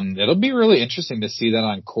 it'll be really interesting to see that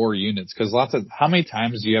on core units, because how many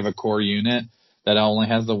times do you have a core unit that only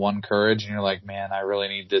has the 1 courage and you're like, man, I really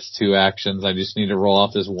need this 2 actions. I just need to roll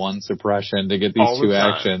off this 1 suppression to get these 2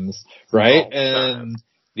 actions, right? And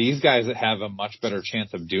these guys have a much better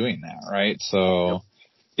chance of doing that, right? So,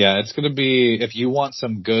 yeah, it's going to be, if you want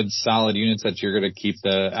some good, solid units that you're going to keep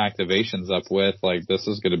the activations up with, like, this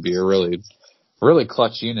is going to be a really, really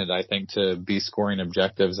clutch unit, I think, to be scoring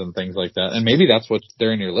objectives and things like that. And maybe that's what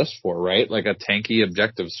they're in your list for, right? Like a tanky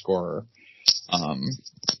objective scorer,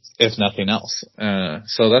 if nothing else.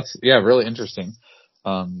 So that's, really interesting.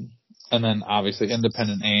 And then obviously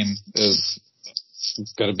independent aim is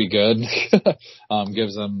going to be good.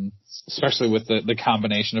 Gives them, especially with the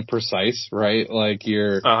combination of precise, right? Like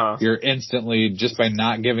you're instantly, just by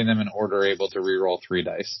not giving them an order, able to reroll 3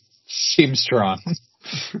 dice. Seems strong.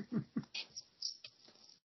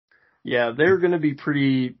 Yeah, they're going to be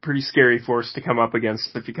pretty scary force to come up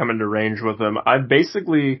against if you come into range with them.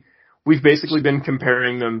 We've basically been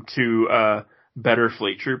comparing them to better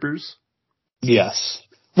fleet troopers. Yes.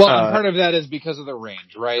 Well, and part of that is because of the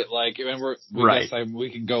range, right? Like, we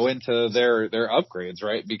can go into their upgrades,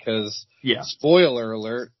 right? Because, spoiler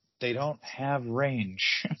alert, they don't have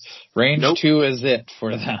range. Range 2 is it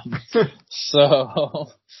for them. So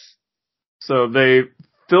they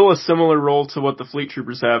fill a similar role to what the fleet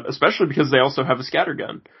troopers have, especially because they also have a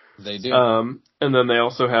scattergun. They do. And then they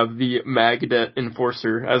also have the Magdet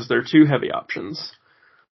Enforcer as their 2 heavy options.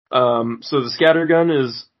 So the scattergun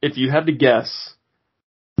is, if you had to guess,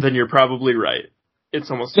 then you're probably right. It's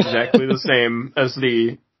almost exactly the same as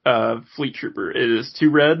the fleet trooper. It is 2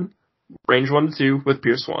 red, range 1 to 2 with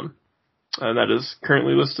Pierce 1. And that is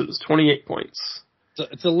currently listed as 28 points. So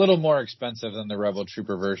it's a little more expensive than the Rebel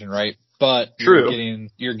Trooper version, right? But true.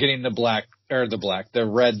 You're getting the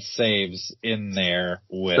red saves in there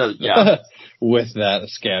with with that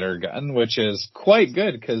scatter gun, which is quite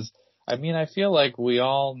good because I feel like we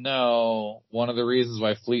all know one of the reasons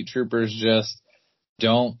why fleet troopers just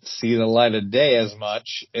don't see the light of day as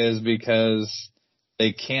much is because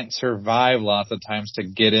they can't survive lots of times to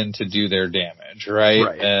get in to do their damage,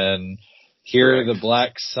 right? And here the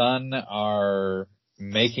Black Sun are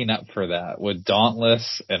making up for that with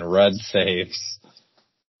Dauntless and red saves.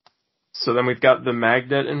 So then we've got the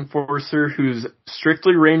Magdet Enforcer, who's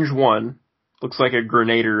strictly range 1. Looks like a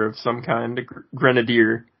grenader of some kind, a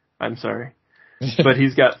grenadier. I'm sorry. But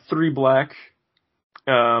he's got 3 black,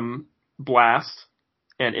 blast,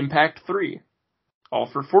 and impact 3. All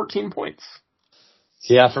for 14 points.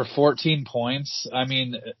 Yeah, for 14 points.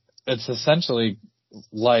 It's essentially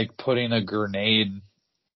like putting a grenade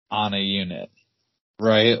on a unit.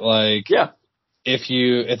 Right? Like,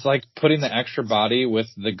 it's like putting the extra body with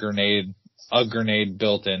a grenade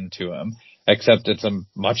built into him, except it's a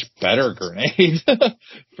much better grenade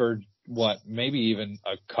for maybe even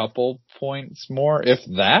a couple points more. If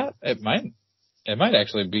that, it might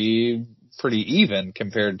actually be pretty even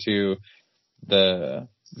compared to the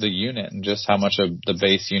the unit and just how much the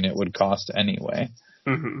base unit would cost anyway.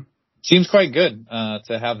 Mm-hmm. Seems quite good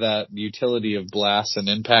to have that utility of Blast and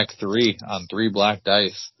Impact 3 on 3 black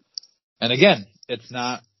dice. And again, that's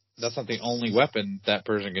not the only weapon that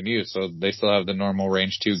person can use. So they still have the normal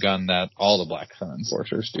range 2 gun that all the Black Sun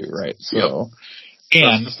Enforcers do, right? So,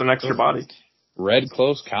 and just an extra body. Red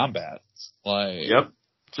close combat. Yep.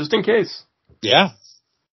 Just in case. Yeah.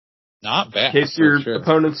 Not bad. In case your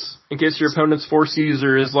opponent's force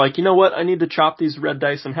user is like, you know what, I need to chop these red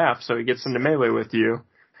dice in half so he gets into melee with you.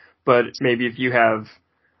 But maybe if you have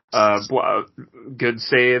good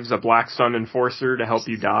saves, a Black Sun Enforcer to help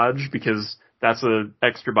you dodge, because that's an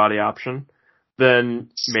extra body option, then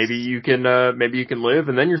maybe you can live,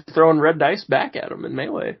 and then you're throwing red dice back at him in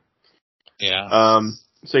melee. Yeah.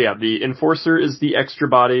 So yeah, the Enforcer is the extra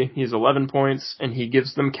body. He's 11 points, and he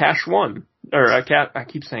gives them Cash 1. Or, I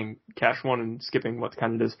keep saying Cash 1 and skipping what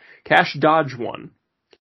kind it is. Cash Dodge 1.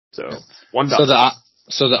 So, 1 dodge.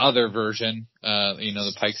 So the other version,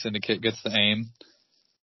 the Pike Syndicate gets the aim.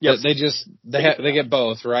 Yes. They get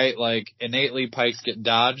both, right? Like, innately Pikes get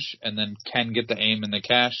dodge, and then can get the aim and the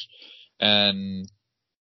cash, and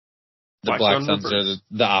the Black Suns are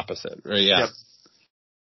the opposite, right? Yeah. Yep.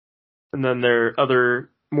 And then their other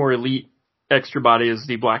more elite extra body is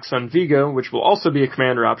the Black Sun Vigo, which will also be a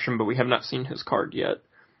commander option, but we have not seen his card yet.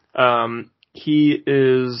 He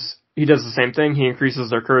does the same thing. He increases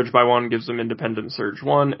their courage by 1, gives them Independent Surge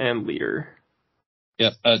 1, and Leader.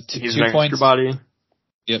 Yep. He's an extra body.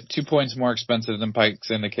 Yep, 2 points more expensive than Pike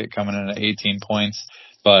Syndicate, coming in at 18 points,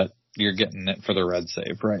 but you're getting it for the red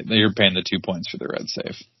save, right? You're paying the 2 points for the red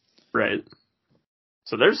save. Right.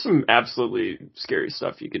 So there's some absolutely scary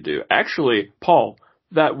stuff you could do. Actually, Paul,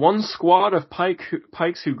 that one squad of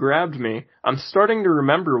Pikes who grabbed me, I'm starting to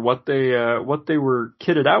remember what they were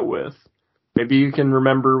kitted out with. Maybe you can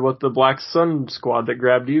remember what the Black Sun squad that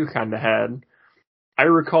grabbed you kind of had. I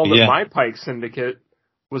recall that my Pike Syndicate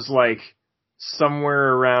was like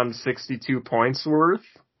somewhere around 62 points worth,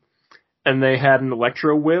 and they had an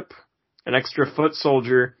Electro Whip, an extra Foot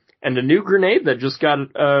Soldier, and a new grenade that just got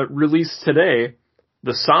released today,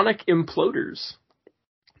 the Sonic Imploders.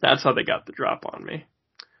 That's how they got the drop on me.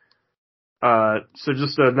 So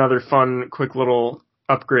just another fun, quick little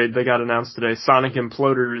upgrade they got announced today. Sonic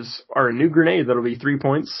Imploders are a new grenade that'll be 3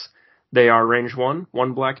 points. They are range 1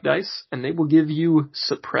 black dice, and they will give you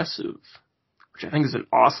Suppressive, which I think is an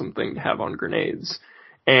awesome thing to have on grenades.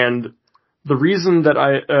 And the reason that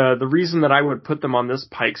I would put them on this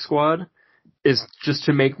Pike squad is just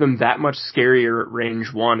to make them that much scarier at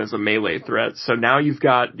range 1 as a melee threat. So now you've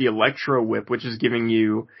got the Electro Whip, which is giving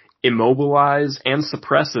you Immobilize and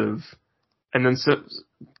Suppressive, and then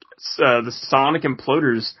the Sonic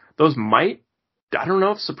Imploders, those might, I don't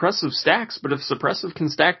know if Suppressive stacks, but if Suppressive can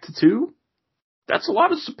stack to 2, that's a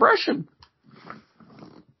lot of suppression.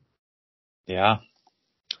 Yeah.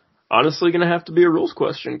 Honestly, gonna have to be a rules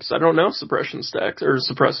question, because I don't know if suppression stacks, or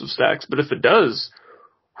Suppressive stacks, but if it does,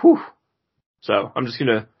 whew. So, I'm just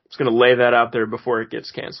gonna lay that out there before it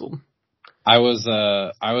gets canceled. I was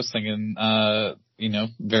thinking,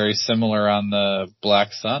 very similar on the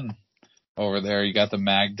Black Sun. Over there, you got the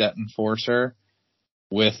Magdet Enforcer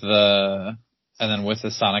with the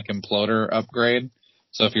Sonic Imploder upgrade.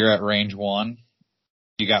 So if you're at range 1,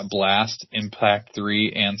 you got Blast, Impact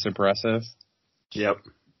 3, and Suppressive. Yep.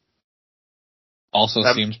 Also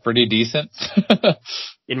seems pretty decent.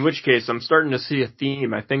 In which case, I'm starting to see a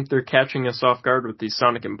theme. I think they're catching us off guard with these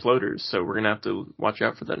Sonic Imploders, so we're gonna have to watch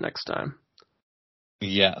out for that next time.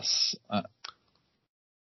 Yes.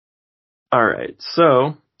 Alright,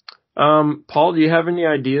 so Paul, do you have any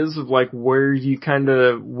ideas of like where you kind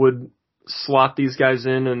of would slot these guys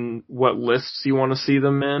in and what lists you want to see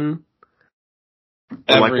them in?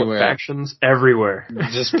 Or everywhere. Like what factions? Everywhere.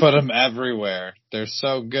 Just put them everywhere. They're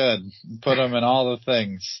so good. Put them in all the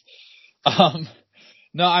things.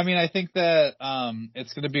 No, I mean, I think that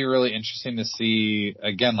it's going to be really interesting to see,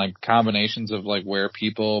 again, like combinations of like where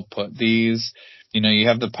people put these. You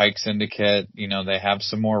have the Pike Syndicate, they have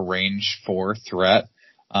some more range 4 threat.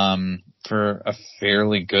 For a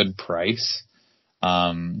fairly good price. So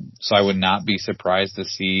I would not be surprised to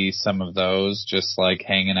see some of those just like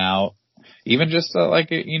hanging out, even just a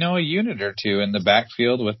unit or 2 in the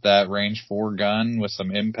backfield with that range 4 gun with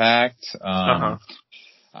some impact.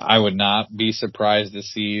 I would not be surprised to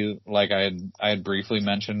see, like I had briefly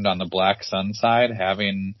mentioned on the Black Sun side,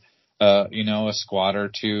 having a squad or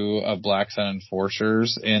 2 of Black Sun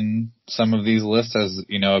Enforcers in some of these lists as,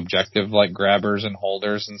 objective like grabbers and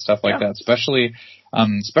holders and stuff like that. Especially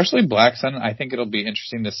Black Sun. I think it'll be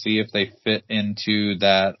interesting to see if they fit into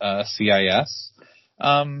that CIS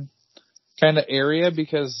kind of area,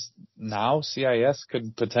 because now CIS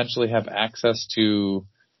could potentially have access to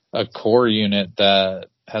a core unit that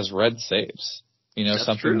has red saves. That's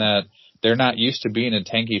something true. that they're not used to being a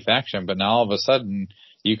tanky faction, but now all of a sudden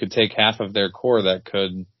you could take half of their core that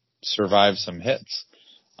could survive some hits.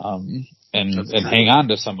 And hang on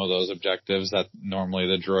to some of those objectives that normally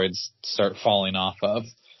the droids start falling off of.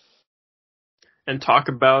 And talk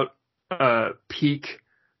about peak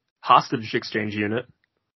hostage exchange unit.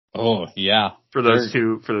 Oh yeah, for those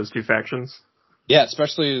two factions. Yeah,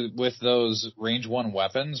 especially with those range 1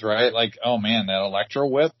 weapons, right? Like, oh man, that electro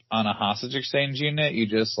whip on a hostage exchange unit, you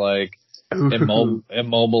just like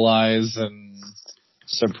immobilize and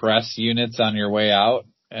suppress units on your way out.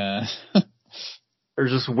 Or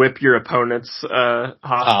just whip your opponent's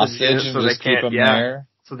hostage and so just they can't keep them there.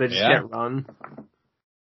 So they just can't run.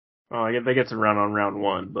 Oh, I guess they get to run on round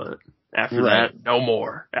 1, but after that, no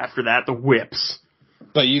more. After that, the whips.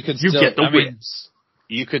 But you could still get the whips.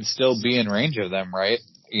 You could still be in range of them, right?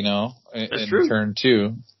 That's in true. turn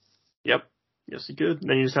 2. Yep. Yes, you could.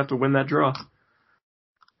 Then you just have to win that draw.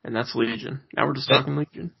 And that's Legion. Now we're just talking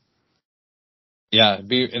Legion. Yeah,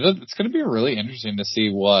 it's going to be really interesting to see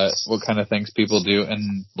what kind of things people do.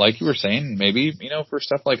 And like you were saying, maybe, for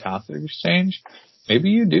stuff like hostage exchange, maybe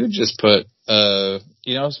you do just put,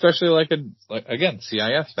 especially like again,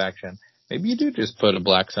 CIS faction, maybe you do just put a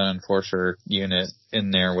Black Sun Enforcer unit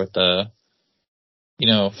in there with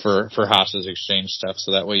for hostage exchange stuff.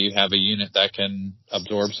 So that way you have a unit that can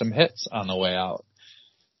absorb some hits on the way out.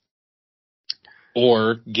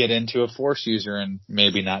 Or get into a Force user and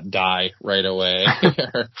maybe not die right away.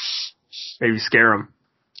 Maybe scare them.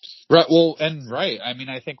 Right. Well, I mean,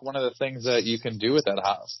 I think one of the things that you can do with that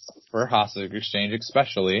for hostage exchange,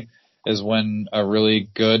 especially, is when a really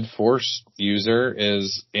good Force user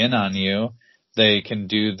is in on you, they can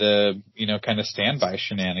do the, kind of standby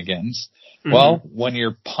shenanigans. Mm-hmm. Well, when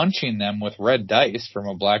you're punching them with red dice from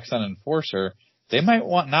a Black Sun Enforcer, they might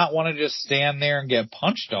not want to just stand there and get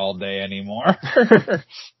punched all day anymore.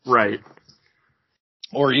 Right.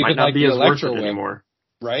 Or even like the Electro Whip. Anymore.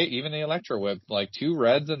 Right? Even the Electro Whip, like 2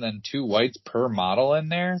 reds and then 2 whites per model in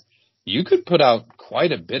there. You could put out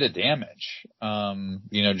quite a bit of damage,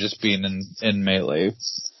 just being in melee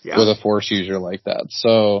with a Force user like that.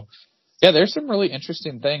 So, yeah, there's some really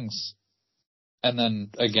interesting things. And then,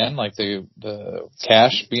 again, like the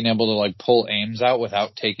Cash being able to, like, pull aims out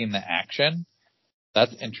without taking the action.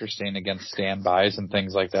 That's interesting against standbys and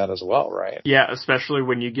things like that as well, right? Yeah, especially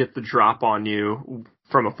when you get the drop on you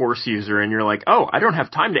from a Force user and you're like, oh, I don't have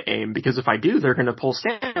time to aim because if I do, they're going to pull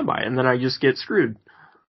standby and then I just get screwed.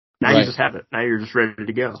 Now you just have it. Now you're just ready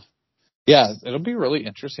to go. Yeah, it'll be really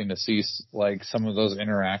interesting to see like some of those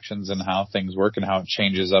interactions and how things work and how it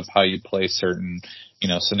changes up how you play certain,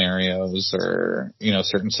 scenarios or,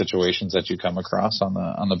 certain situations that you come across on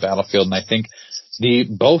the battlefield. And I think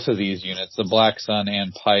both of these units, the Black Sun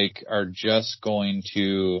and Pike, are just going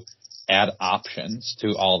to add options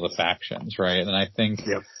to all the factions, right? And I think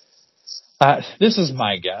this is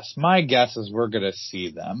my guess. My guess is we're going to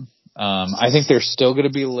see them. I think there's still going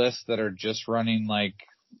to be lists that are just running like,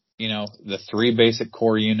 the 3 basic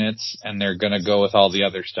core units, and they're going to go with all the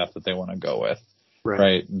other stuff that they want to go with.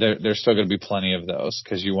 Right? There's still going to be plenty of those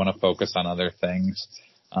because you want to focus on other things.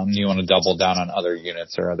 You want to double down on other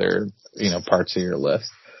units or other, parts of your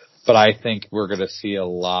list. But I think we're going to see a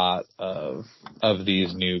lot of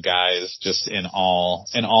these new guys just in all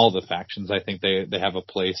the factions. I think they have a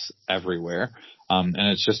place everywhere. And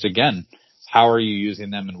it's just, again, how are you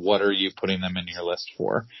using them and what are you putting them in your list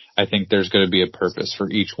for? I think there's going to be a purpose for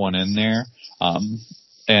each one in there.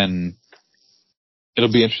 And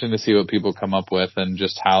it'll be interesting to see what people come up with and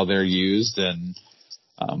just how they're used and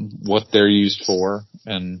what they're used for.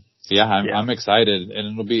 And I'm excited,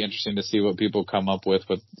 and it'll be interesting to see what people come up with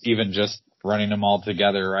even just running them all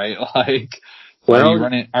together, right? Like,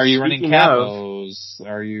 are you running capos?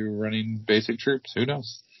 Are you running basic troops? Who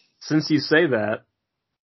knows? Since you say that,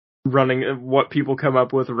 what people come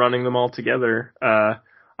up with running them all together,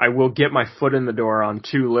 I will get my foot in the door on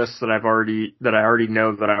 2 lists that I already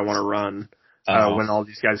know that I want to run when all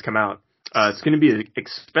these guys come out. It's going to be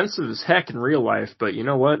expensive as heck in real life, but you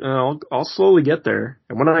know what? I'll slowly get there,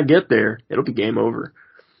 and when I get there, it'll be game over.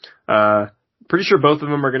 Pretty sure both of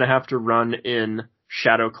them are going to have to run in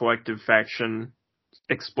Shadow Collective faction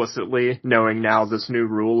explicitly, knowing now this new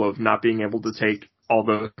rule of not being able to take all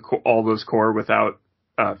those core without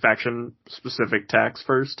faction specific tax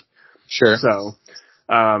first. Sure. So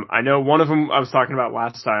I know one of them I was talking about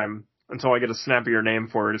last time. Until I get a snappier name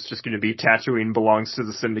for it, it's just going to be Tatooine belongs to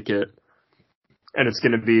the Syndicate. And it's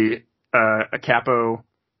going to be a capo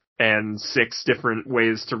and 6 different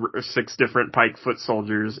Pike foot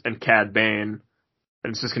soldiers and Cad Bane.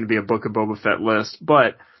 And it's just going to be a Book of Boba Fett list.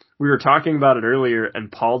 But we were talking about it earlier,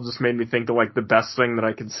 and Paul just made me think of like the best thing that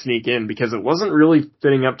I could sneak in, because it wasn't really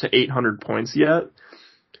fitting up to 800 points yet.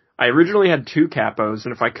 I originally had 2 capos,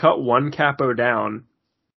 and if I cut 1 capo down,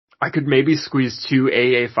 I could maybe squeeze 2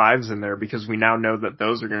 AA5s in there, because we now know that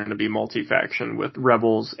those are going to be multi-faction with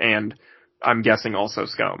Rebels and I'm guessing also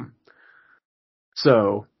Scum.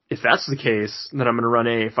 So if that's the case, then I'm going to run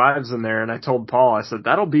AA5s in there. And I told Paul, I said,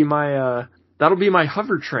 that'll be my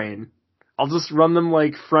hover train. I'll just run them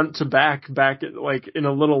like front to back like in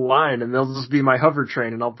a little line, and they'll just be my hover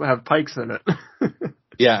train, and I'll have pikes in it.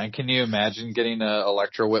 Yeah, and can you imagine getting a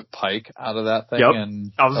Electro Whip Pike out of that thing? Yep.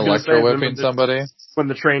 And I was Electro Whipping somebody? When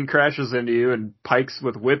the train crashes into you and pikes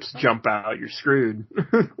with whips jump out, you're screwed.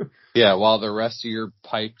 Yeah, while the rest of your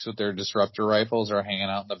pikes with their disruptor rifles are hanging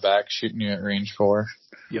out in the back shooting you at range 4.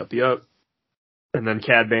 Yep. And then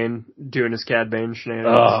Cad Bane doing his Cad Bane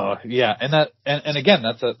shenanigans. Oh, yeah. And again,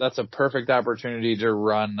 that's a perfect opportunity to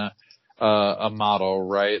run a model,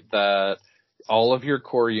 right? That all of your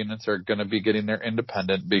core units are going to be getting their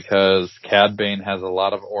independent, because Cad Bane has a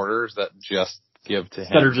lot of orders that just give to him.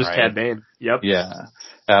 That are just right? Cad Bane. Yep. Yeah,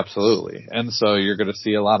 absolutely. And so you're going to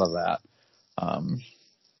see a lot of that.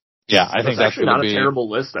 Yeah, I think that's actually not a terrible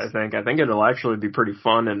list. I think it'll actually be pretty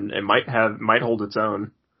fun, and it might hold its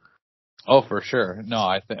own. Oh, for sure. No,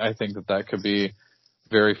 I think that could be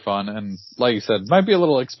very fun, and like you said, might be a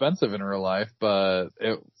little expensive in real life, but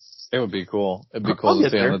it would be cool. It'd be cool to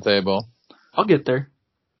see on the table. I'll get there.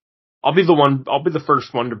 I'll be the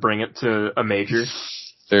first one to bring it to a major.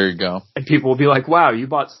 There you go. And people will be like, "Wow, you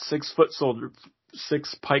bought 6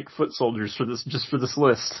 Pike foot soldiers for this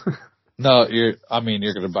list." No, you're going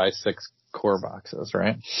to buy 6 core boxes,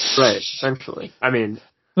 right? Right, essentially. I mean,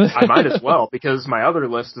 I might as well, because my other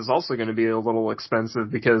list is also going to be a little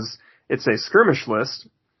expensive, because it's a skirmish list.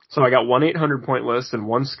 So I got 1 800-point list and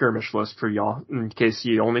 1 skirmish list for y'all, in case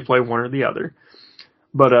you only play one or the other.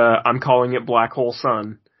 But I'm calling it Black Hole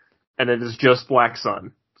Sun, and it is just Black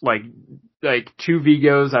Sun. Like 2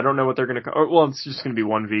 Vigos, I don't know what they're going to call. Well, it's just going to be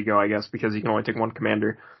 1 Vigo, I guess, because you can only take 1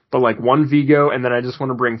 commander. But like 1 Vigo, and then I just want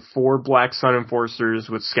to bring 4 Black Sun Enforcers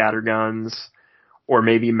with scatter guns, or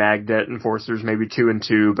maybe Magdet Enforcers, maybe 2 and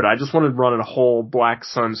 2. But I just want to run a whole Black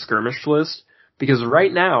Sun skirmish list, because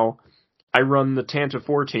right now I run the Tanta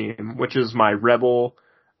 4 team, which is my Rebel,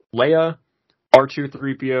 Leia,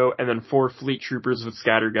 R2-3PO, and then 4 Fleet Troopers with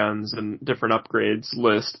scatter guns and different upgrades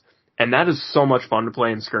list. And that is so much fun to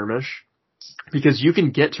play in skirmish, because you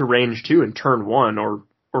can get to range 2 in turn 1, or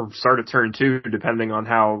start at turn 2, depending on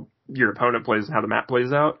how your opponent plays and how the map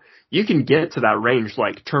plays out. You can get to that range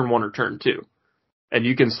like turn 1 or turn 2, and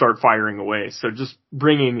you can start firing away. So just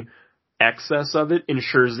bringing excess of it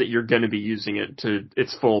ensures that you're going to be using it to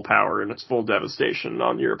its full power and its full devastation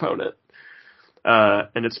on your opponent.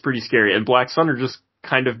 And it's pretty scary. And Black Sun are just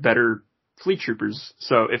kind of better Fleet Troopers.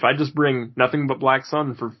 So if I just bring nothing but Black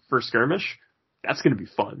Sun for skirmish, that's going to be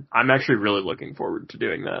fun. I'm actually really looking forward to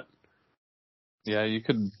doing that. Yeah, you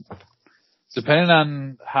could, depending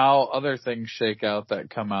on how other things shake out that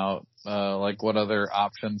come out, like what other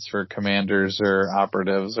options for commanders or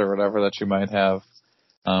operatives or whatever that you might have,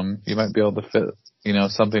 you might be able to fit,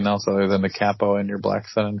 something else other than the capo and your Black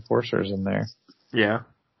Sun Enforcers in there. Yeah.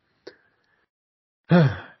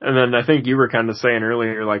 And then I think you were kind of saying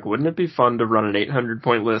earlier, like, wouldn't it be fun to run an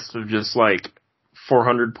 800-point list of just like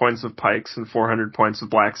 400 points of Pikes and 400 points of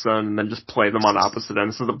Black Sun, and then just play them on opposite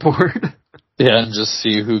ends of the board? Yeah, and just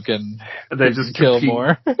see who can kill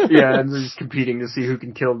more. Yeah, and they're just competing to see who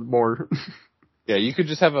can kill more. Yeah, you could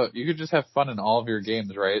just have fun in all of your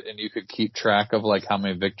games, right? And you could keep track of like how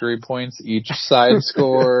many victory points each side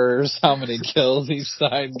scores, how many kills each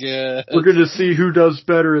side gets. We're gonna see who does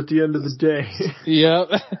better at the end of the day. Yep.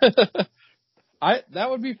 That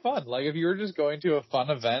would be fun. Like if you were just going to a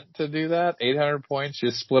fun event to do that, 800 points,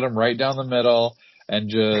 just split them right down the middle and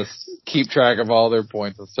just keep track of all their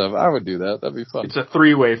points and stuff. I would do that. That'd be fun. It's a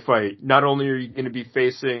 3-way fight. Not only are you going to be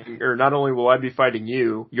not only will I be fighting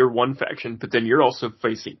you, you're one faction, but then you're also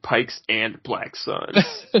facing Pikes and Black Sun.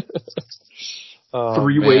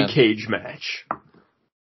 3-way cage match.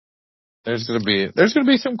 There's gonna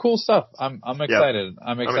be some cool stuff. I'm excited. Yep.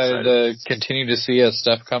 I'm excited to continue to see as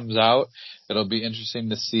stuff comes out. It'll be interesting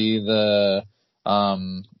to see the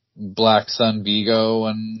Black Sun Vigo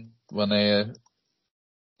when they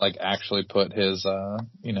like actually put his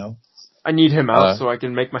I need him out so I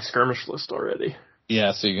can make my skirmish list already.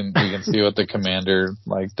 Yeah, so you can see what the commander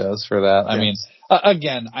like does for that. Yeah. I mean,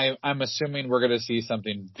 again, I'm assuming we're going to see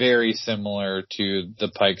something very similar to the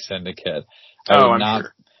Pike Syndicate.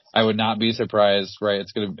 I would not be surprised, right?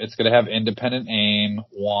 It's gonna have independent aim,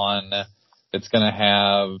 one. It's gonna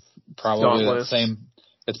have probably Dauntless.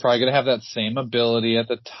 it's probably gonna have that same ability at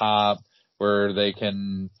the top where they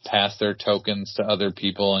can pass their tokens to other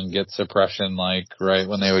people and get suppression, like, right,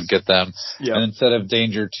 when they would get them. Yep. And instead of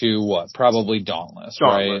Danger 2, what? Probably Dauntless,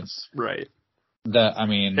 right? Right.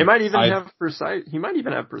 They might even have Precise. He might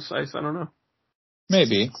even have Precise. I don't know.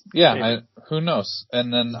 Maybe. Yeah, who knows?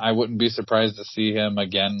 And then I wouldn't be surprised to see him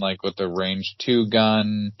again, like with the range 2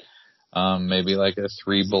 gun, maybe like a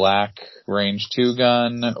 3 black range 2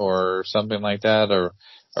 gun or something like that, or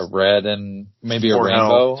a red and maybe a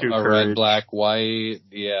rainbow, a red, black, white.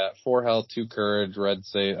 Yeah, 4 health, 2 courage, red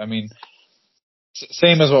save. I mean,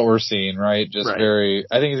 same as what we're seeing, right? I think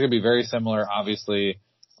it's going to be very similar. Obviously,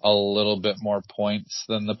 a little bit more points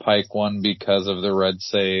than the Pike one because of the red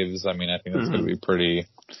saves. I mean, I think that's going to be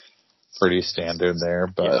pretty standard there,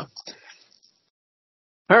 but. Yeah.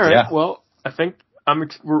 All right. Yeah. Well, I think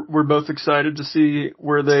we're both excited to see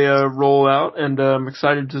where they roll out, and I'm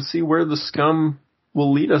excited to see where the Scum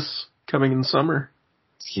will lead us coming in summer.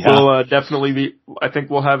 Yeah. We'll definitely I think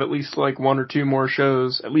we'll have at least like 1 or 2 more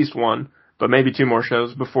shows, at least 1, but maybe 2 more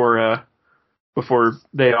shows before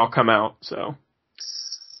they all come out. So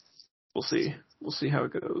we'll see. We'll see how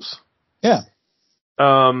it goes. Yeah.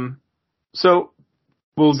 So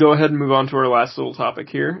we'll go ahead and move on to our last little topic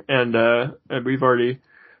here, and we've already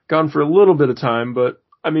gone for a little bit of time, but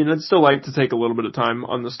I mean, I'd still like to take a little bit of time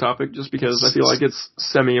on this topic just because I feel like it's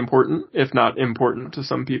semi-important, if not important to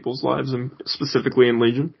some people's lives, and specifically in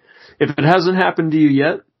Legion. If it hasn't happened to you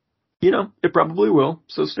yet, it probably will,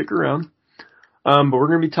 so stick around. But we're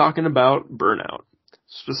going to be talking about burnout,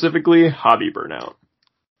 specifically hobby burnout.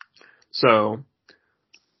 So,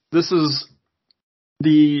 this is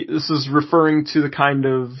referring to the kind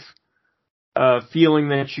of feeling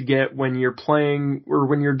that you get when you're playing or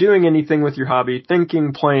when you're doing anything with your hobby,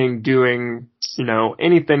 thinking, playing, doing,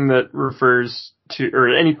 anything that refers to, or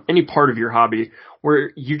any part of your hobby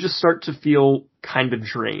where you just start to feel kind of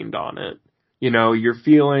drained on it. You're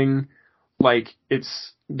feeling like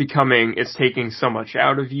it's taking so much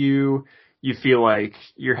out of you. You feel like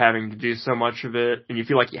you're having to do so much of it, and you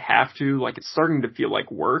feel like you have to, like it's starting to feel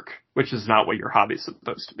like work, which is not what your hobby's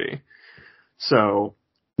supposed to be. So,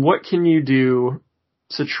 what can you do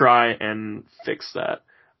to try and fix that?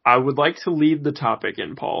 I would like to lead the topic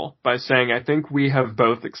in, Paul, by saying I think we have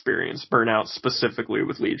both experienced burnout specifically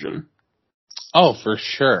with Legion. Oh, for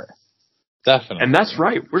sure. Definitely. And that's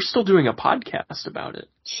right. We're still doing a podcast about it.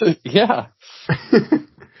 Yeah.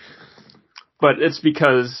 But it's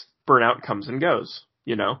because burnout comes and goes,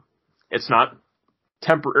 It's not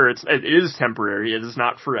temporary. It is temporary. It is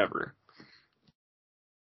not forever.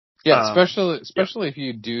 Yeah, especially if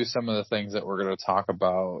you do some of the things that we're going to talk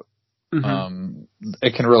about,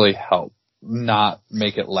 it can really help not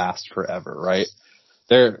make it last forever, right?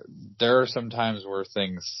 There are some times where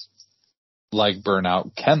things like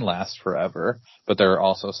burnout can last forever, but there are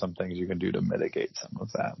also some things you can do to mitigate some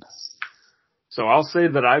of that. So I'll say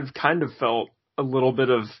that I've kind of felt a little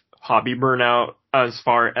bit of hobby burnout as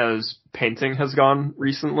far as painting has gone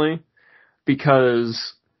recently,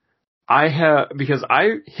 because I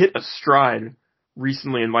hit a stride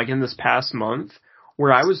recently in this past month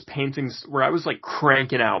where I was like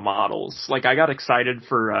cranking out models. Like I got excited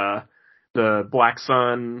for the Black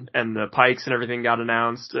Sun and the Pikes and everything got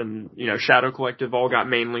announced, and Shadow Collective all got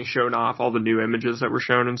mainly shown off, all the new images that were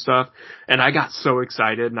shown and stuff. And I got so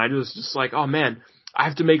excited, and I was just like, oh man, I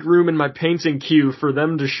have to make room in my painting queue for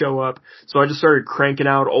them to show up. So I just started cranking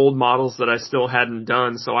out old models that I still hadn't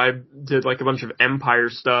done. So I did like a bunch of Empire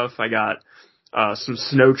stuff. I got some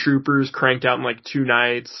Snow Troopers cranked out in like 2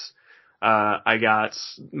 nights. I got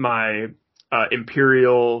my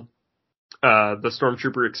Imperial, the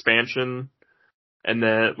Stormtrooper expansion, and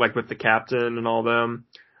then like with the captain and all them.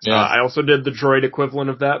 Yeah. I also did the droid equivalent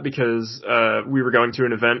of that because we were going to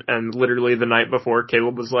an event, and literally the night before,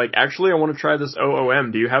 Caleb was like, actually, I want to try this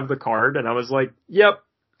OOM. Do you have the card? And I was like, yep.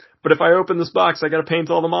 But if I open this box, I got to paint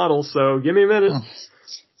all the models, so give me a minute.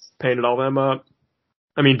 Painted all them up.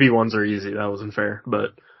 I mean, B1s are easy. That wasn't fair.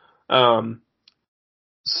 But, and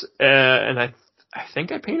I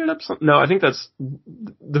think I painted up something. No, I think that's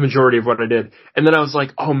the majority of what I did. And then I was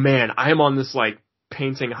like, oh man, I am on this like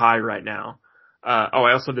painting high right now.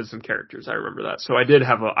 I also did some characters. I remember that. So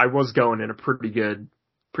I was going in a pretty good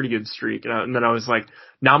streak. And then I was like,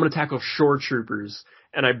 now I'm going to tackle Shore Troopers.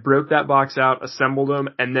 And I broke that box out, assembled them,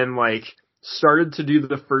 and then like started to do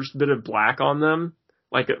the first bit of black on them,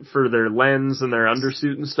 like for their lens and their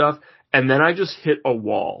undersuit and stuff. And then I just hit a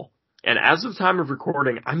wall. And as of time of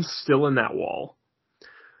recording, I'm still in that wall.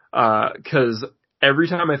 'Cause every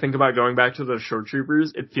time I think about going back to the Shore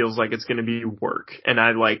Troopers, it feels like it's going to be work, and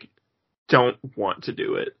I like don't want to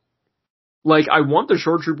do it. Like, I want the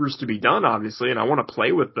Shore Troopers to be done, obviously, and I want to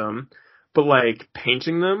play with them, but like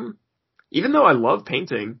painting them, even though I love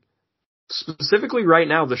painting, specifically right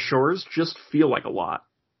now, the shores just feel like a lot.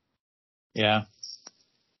 Yeah.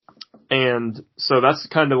 And so that's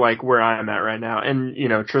kind of like where I am at right now. And, you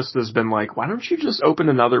know, Trista's been like, why don't you just open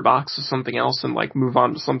another box of something else and like move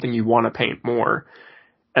on to something you want to paint more?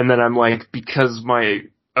 And then I'm like, because my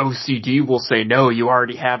OCD will say, no, you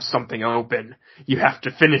already have something open. You have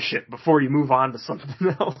to finish it before you move on to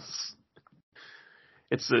something else.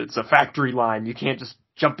 It's a factory line. You can't just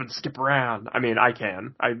jump and skip around. I mean, I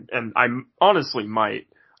can. I honestly might.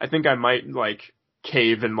 I think I might like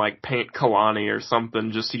cave and like paint Kalani or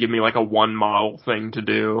something just to give me like a one model thing to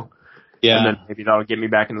do. Yeah. And then maybe that'll get me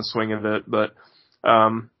back in the swing of it. But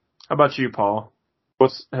how about you, Paul?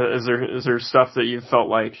 Is there stuff that you felt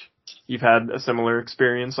like you've had a similar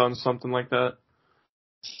experience on something like that?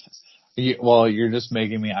 Well, you're just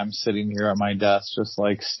making me, I'm sitting here at my desk just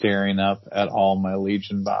like staring up at all my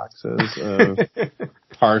Legion boxes of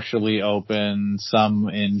partially open, some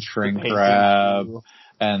in shrink wrap,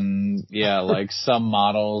 and yeah, like some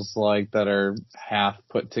models like that are half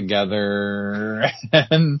put together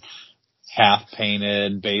and half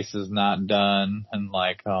painted, base is not done, and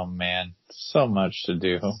like, oh man, so much to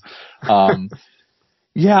do.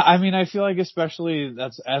 Yeah, I mean, I feel like especially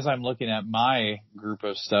that's as I'm looking at my group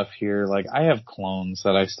of stuff here, like I have clones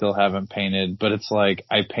that I still haven't painted, but it's like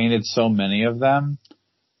I painted so many of them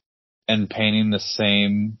and painting the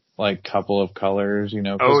same like couple of colors, you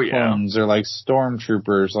know, because clones are like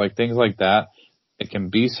stormtroopers, like things like that. It can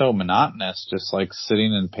be so monotonous just like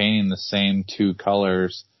sitting and painting the same two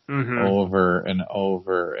colors over and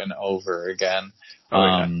over and over again.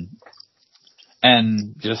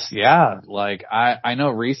 And just, yeah, like, I know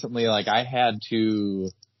recently, like, I had to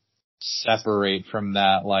separate from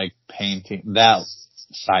that, like, painting, that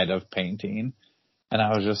side of painting. And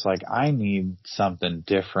I was just like, I need something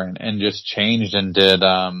different, and just changed and did,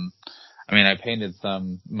 I mean, I painted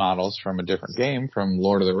some models from a different game, from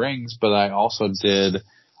Lord of the Rings, but I also did,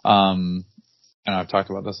 and I've talked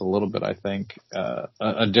about this a little bit, I think,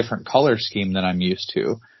 a different color scheme than I'm used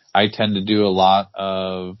to. I tend to do a lot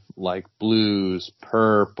of like blues,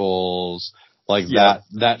 purples, like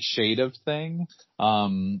that shade of thing.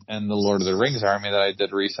 And the Lord of the Rings army that I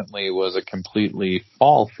did recently was a completely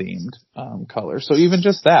fall themed, color. So even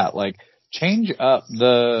just that, like change up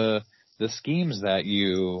the schemes that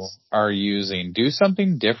you are using, do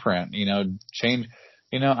something different, you know, change,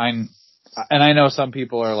 you know, and I know some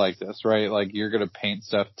people are like this, right? Like you're going to paint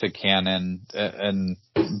stuff to canon and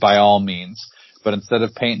by all means. But instead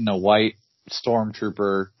of painting a white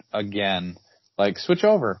stormtrooper again, like switch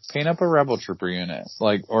over, paint up a rebel trooper unit,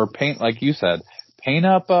 like, or paint, like you said, paint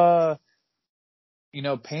up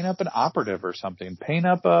paint up an operative or something, paint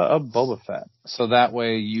up a Boba Fett. So that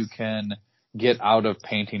way you can get out of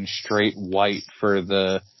painting straight white for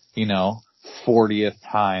the, 40th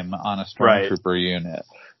time on a stormtrooper unit.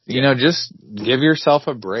 You know, just give yourself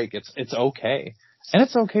a break. It's okay. And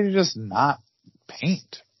it's okay to just not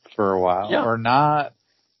paint for a while, or not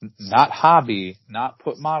hobby, not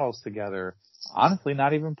put models together, honestly,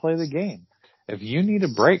 not even play the game. If you need a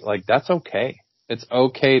break, like that's okay. It's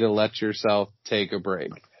okay to let yourself take a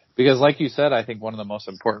break. Because like you said, I think one of the most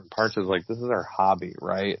important parts is like, this is our hobby,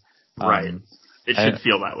 right? Right. It should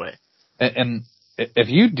feel that way. And if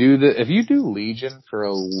you do Legion for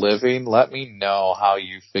a living, let me know how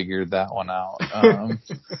you figured that one out.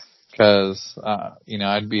 Cause,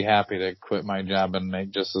 I'd be happy to quit my job and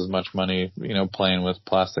make just as much money, playing with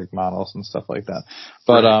plastic models and stuff like that.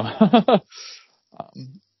 But,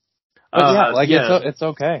 it's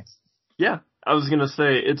okay. Yeah. I was going to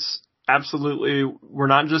say it's absolutely, we're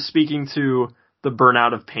not just speaking to the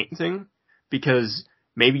burnout of painting, because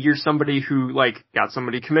maybe you're somebody who like got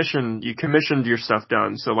somebody you commissioned your stuff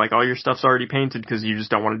done. So like all your stuff's already painted because you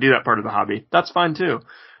just don't want to do that part of the hobby. That's fine too.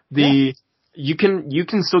 You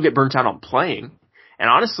can still get burnt out on playing. And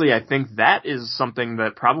honestly, I think that is something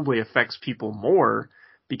that probably affects people more,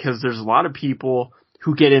 because there's a lot of people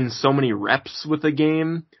who get in so many reps with a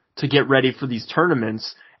game to get ready for these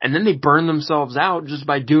tournaments, and then they burn themselves out just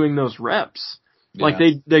by doing those reps. Yeah. Like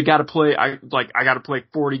they gotta play, I gotta play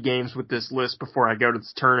 40 games with this list before I go to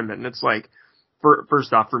this tournament. And it's like,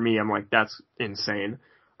 first off, for me, I'm like, that's insane.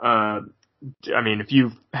 I mean, if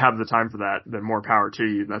you have the time for that, then more power to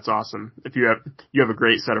you. That's awesome. If you have a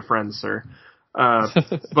great set of friends, sir.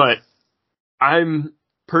 But I'm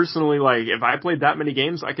personally like, if I played that many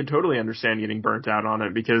games, I could totally understand getting burnt out on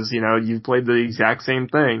it, because, you played the exact same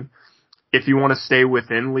thing. if you want to stay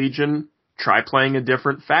within Legion, try playing a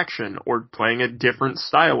different faction or playing a different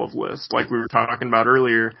style of list. Like we were talking about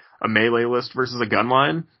earlier, a melee list versus a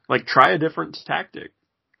gunline. Like, try a different tactic.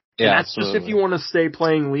 Yeah, and that's absolutely. just if you want to stay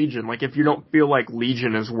playing Legion. Like, if you don't feel like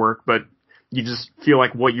Legion is work, but you just feel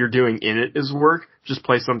like what you're doing in it is work, just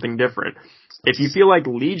play something different. If you feel like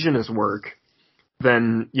Legion is work,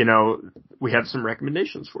 then, you know, we have some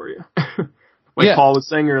recommendations for you. Like Paul was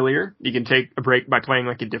saying earlier, you can take a break by playing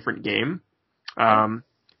like a different game.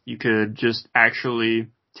 You could just actually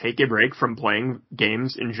take a break from playing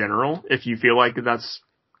games in general if you feel like that's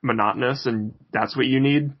monotonous and that's what you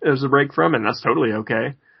need as a break from, and that's totally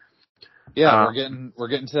okay. Yeah, we're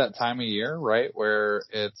getting to that time of year, right, where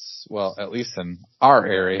it's, well, at least in our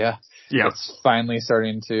area, it's finally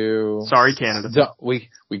starting to. Sorry, Canada. We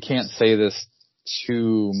can't say this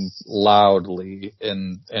too loudly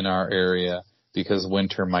in our area because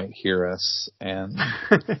winter might hear us and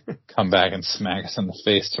come back and smack us in the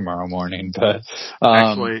face tomorrow morning. But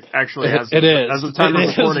actually, as of time of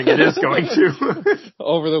recording, it is going to.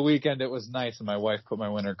 Over the weekend, it was nice, and my wife put my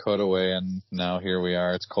winter coat away, and now here we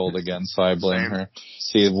are. It's cold again, so I blame her.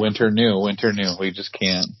 See, winter new. We just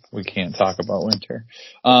can't talk about winter.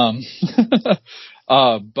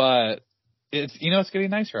 But it's, you know, it's getting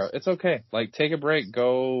nicer out. It's okay. Like, take a break.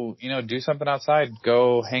 Go, you know, do something outside.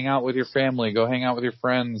 Go hang out with your family. Go hang out with your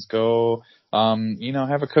friends. Go, you know,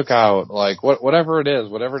 have a cookout. Like, whatever it is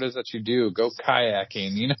that you do. Go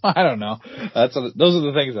kayaking. You know, I don't know. Those are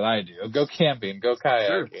the things that I do. Go camping. Go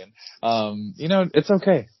kayaking. Sure. You know, it's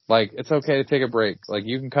okay. Like, it's okay to take a break. Like,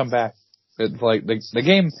 you can come back. It's like the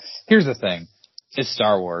game. Here's the thing. It's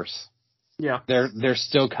Star Wars. Yeah. They're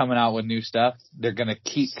still coming out with new stuff. They're gonna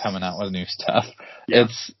keep coming out with new stuff. Yeah.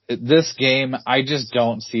 This game, I just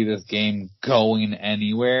don't see this game going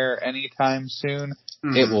anywhere anytime soon.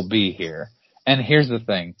 Mm-hmm. It will be here. And here's the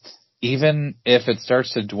thing. Even if it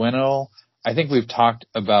starts to dwindle, I think we've talked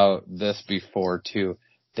about this before too.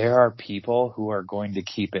 There are people who are going to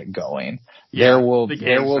keep it going. Yeah, there will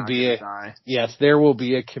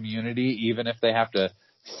be a community, even if they have to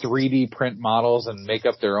 3D print models and make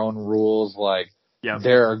up their own rules. Like,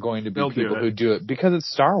 there are going to be people who do it because it's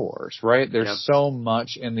Star Wars, right? There's so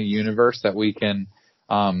much in the universe that we can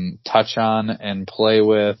touch on and play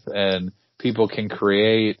with, and people can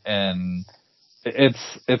create, and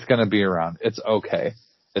it's going to be around. It's okay.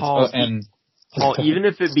 Paul, even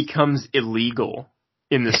if it becomes illegal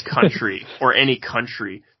in this country or any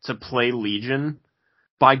country to play Legion,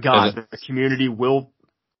 by God, the community will.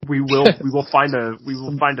 We will find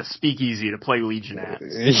a speakeasy to play Legion at.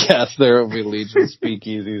 Yes, there will be Legion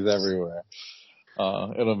speakeasies everywhere.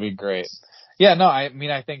 It'll be great. Yeah, no, I mean,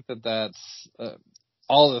 I think that's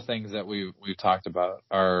all the things that we've talked about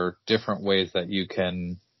are different ways that you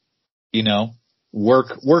can, you know, work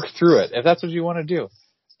through it if that's what you want to do.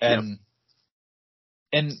 And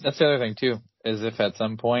that's the other thing too, is if at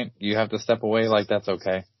some point you have to step away, like, that's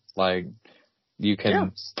okay. Like, you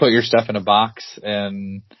can put your stuff in a box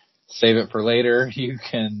and save it for later. You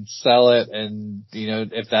can sell it, and, you know,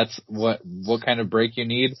 if that's what kind of break you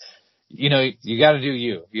need, you know, you got to do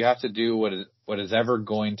you. You have to do what is ever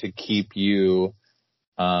going to keep you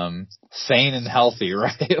sane and healthy,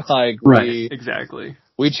 right? Like, exactly.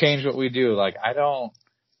 We change what we do. Like, I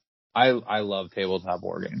love tabletop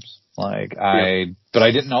war games. Like, but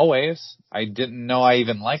I didn't always. I didn't know I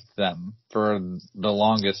even liked them for the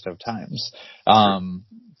longest of times.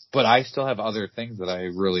 But I still have other things that I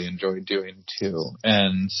really enjoy doing too.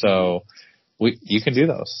 And so you can do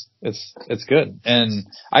those. It's good. And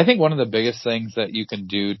I think one of the biggest things that you can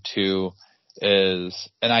do too is,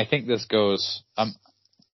 and I think this goes, I'm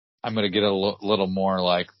going to get a little more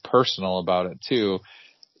like personal about it too.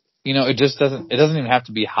 You know, it doesn't even have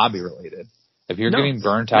to be hobby related. If you're getting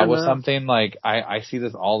burnt out with something, like I see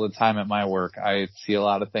this all the time at my work. I see a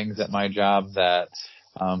lot of things at my job that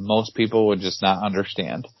most people would just not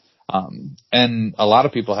understand. And a lot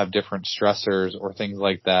of people have different stressors or things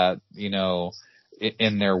like that, you know,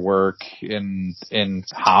 in their work, in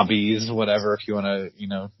hobbies, whatever, if you want to, you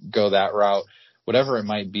know, go that route, whatever it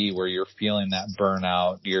might be where you're feeling that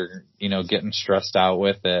burnout, you're, you know, getting stressed out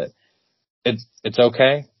with it. It's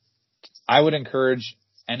okay. I would encourage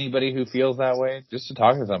anybody who feels that way just to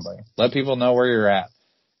talk to somebody. Let people know where you're at.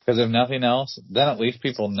 Because if nothing else, then at least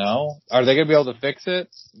people know. Are they going to be able to fix it?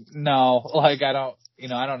 No. Like, I don't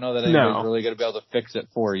know that anybody's really going to be able to fix it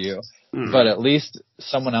for you. Mm. But at least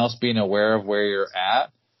someone else being aware of where you're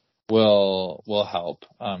at will help.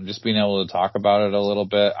 Just being able to talk about it a little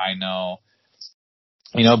bit. I know,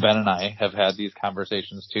 you know, Ben and I have had these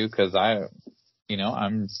conversations too, because I'm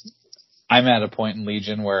at a point in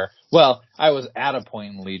Legion where Well, I was at a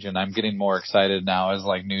point in Legion. I'm getting more excited now as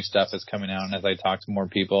like new stuff is coming out and as I talk to more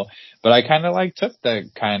people. But I kind of like took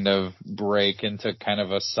that kind of break and took kind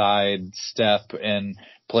of a side step and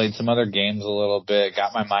played some other games a little bit,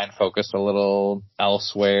 got my mind focused a little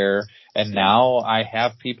elsewhere. And now I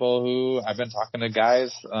have people who I've been talking to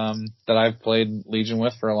guys, that I've played Legion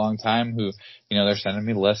with for a long time who, they're sending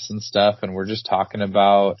me lists and stuff and we're just talking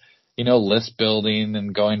about, list building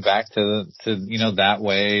and going back to that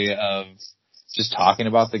way of just talking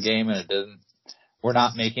about the game. And we're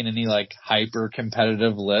not making any like hyper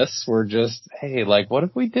competitive lists. We're just, hey, like what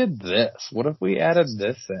if we did this? What if we added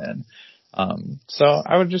this in? So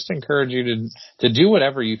I would just encourage you to do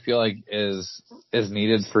whatever you feel like is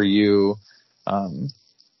needed for you,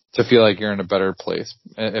 to feel like you're in a better place.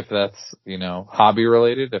 If that's, hobby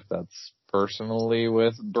related, if that's personally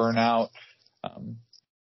with burnout,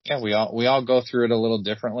 we all go through it a little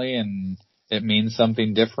differently and it means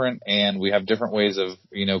something different and we have different ways of,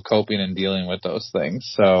 coping and dealing with those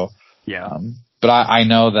things. So, but I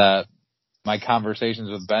know that my conversations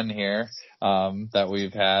with Ben here, that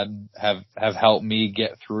we've had have helped me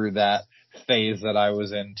get through that phase that I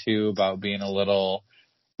was in too, about being a little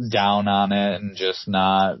down on it and just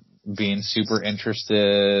not being super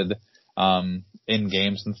interested, in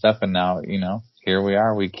games and stuff. And now, here we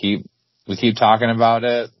are. We keep talking about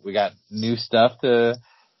it. We got new stuff to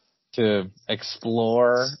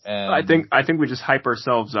explore. And I think we just hype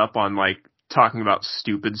ourselves up on like talking about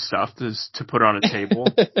stupid stuff to put on a table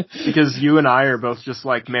because you and I are both just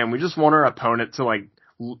like, man, we just want our opponent to like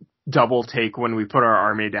double take when we put our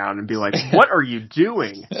army down and be like, what are you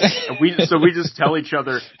doing? And we just tell each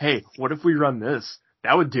other, hey, what if we run this?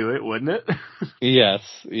 That would do it, wouldn't it? Yes.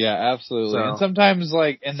 Yeah, absolutely. So, and sometimes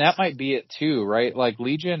and that might be it too, right? Like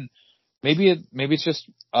Legion, maybe it's just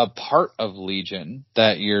a part of Legion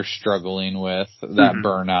that you're struggling with, that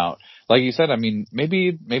burnout. Like you said, I mean,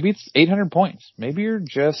 maybe it's 800 points. Maybe you're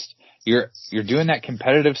doing that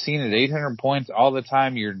competitive scene at 800 points all the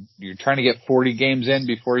time. You're trying to get 40 games in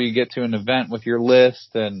before you get to an event with your list,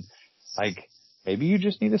 and like maybe you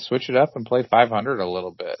just need to switch it up and play 500 a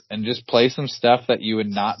little bit and just play some stuff that you would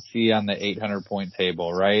not see on the 800 point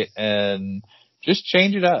table, right? And just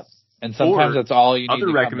change it up. And sometimes that's all you need.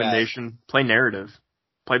 Other recommendation: play narrative.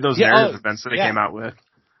 Play those narrative events that they came out with.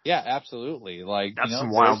 Yeah, absolutely. Like that's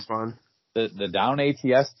some wild fun. The down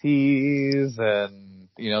ATSTs, and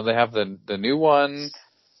they have the new one.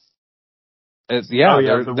 There's the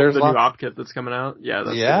new op kit that's coming out. Yeah,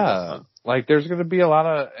 that's like there's going to be a lot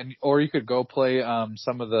of, or you could go play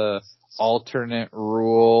some of the alternate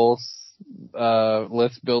rules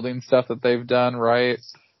list building stuff that they've done, right?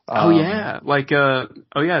 I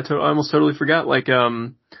almost totally forgot. Like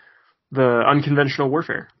the unconventional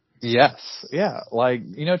warfare. Yes, yeah. Like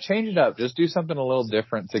change it up. Just do something a little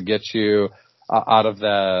different to get you out of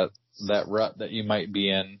that rut that you might be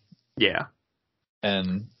in. Yeah,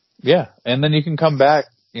 and then you can come back,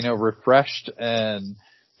 refreshed and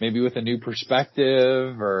maybe with a new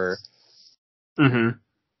perspective or.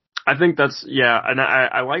 I think that's and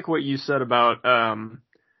I like what you said about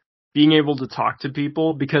being able to talk to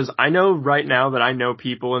people, because I know right now that I know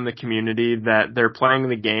people in the community that they're playing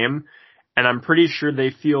the game and I'm pretty sure they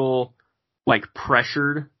feel like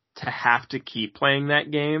pressured to have to keep playing that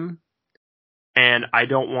game. And I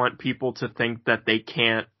don't want people to think that they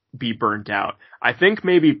can't be burnt out. I think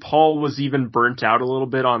maybe Paul was even burnt out a little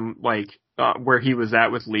bit on where he was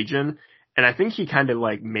at with Legion. And I think he kind of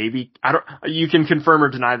you can confirm or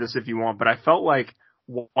deny this if you want, but I felt like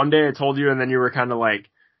one day I told you and then you were kind of like,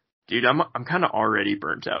 dude, I'm kind of already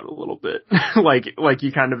burnt out a little bit. like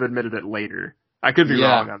you kind of admitted it later. I could be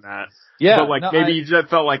wrong on that. Yeah. But maybe you just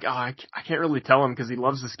felt like, I can't really tell him because he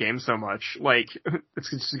loves this game so much. Like, it's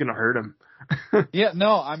just going to hurt him.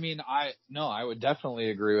 I would definitely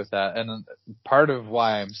agree with that. And part of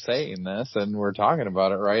why I'm saying this and we're talking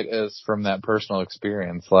about it, right, is from that personal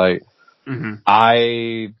experience. Like,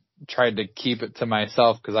 I tried to keep it to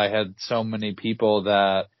myself because I had so many people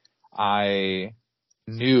that I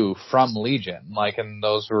knew from Legion, and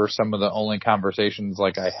those were some of the only conversations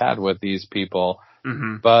I had with these people.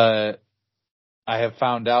 But I have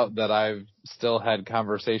found out that I've still had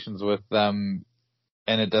conversations with them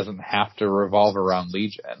and it doesn't have to revolve around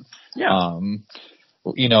Legion. Yeah.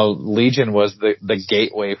 Legion was the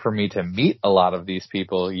gateway for me to meet a lot of these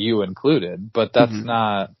people, you included, but that's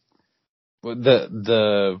not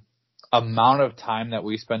the amount of time that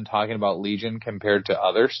we spend talking about Legion compared to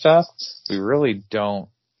other stuff. We really don't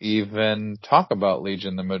even talk about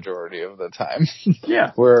Legion the majority of the time.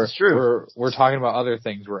 Yeah, it's true. We're talking about other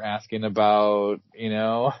things. We're asking about,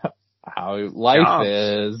 how life jobs.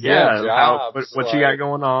 is. Jobs. What you got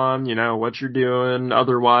going on, what you're doing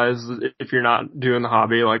otherwise, if you're not doing the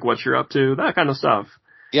hobby, like what you're up to, that kind of stuff.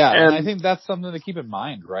 Yeah, and I think that's something to keep in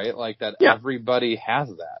mind, right? Like that everybody has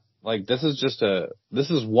that. Like this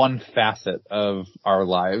is one facet of our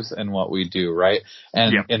lives and what we do, right?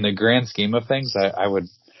 And in the grand scheme of things, I would,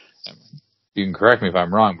 you can correct me if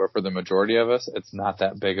I'm wrong, but for the majority of us, it's not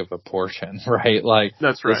that big of a portion, right? Like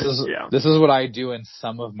that's right. This is what I do in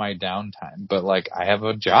some of my downtime, but like I have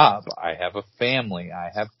a job, I have a family,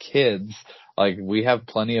 I have kids. Like we have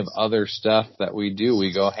plenty of other stuff that we do.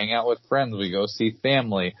 We go hang out with friends, we go see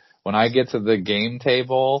family. When I get to the game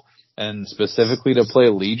table, and specifically to play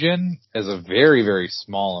Legion, is a very, very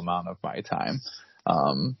small amount of my time,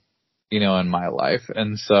 in my life.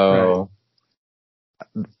 And so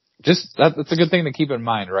just that's a good thing to keep in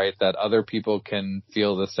mind, right? That other people can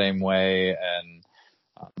feel the same way, and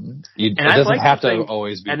it doesn't have to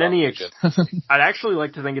always be. I'd actually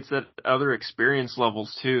like to think it's at other experience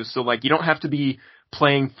levels too. So like you don't have to be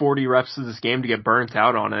playing 40 reps of this game to get burnt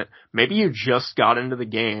out on it. Maybe you just got into the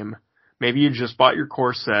game. Maybe you just bought your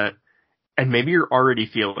core set, and maybe you're already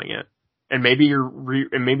feeling it. And maybe you're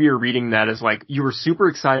reading that as like, you were super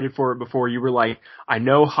excited for it before. You were like, I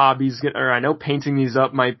know I know painting these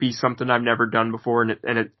up might be something I've never done before,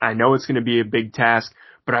 I know it's going to be a big task,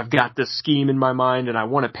 but I've got this scheme in my mind and I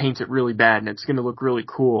want to paint it really bad and it's going to look really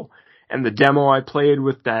cool. And the demo I played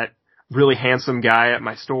with that really handsome guy at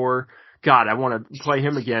my store, God, I want to play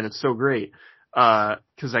him again. It's so great.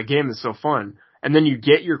 'Cause that game is so fun. And then you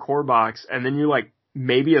get your core box and then you like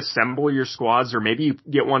maybe assemble your squads, or maybe you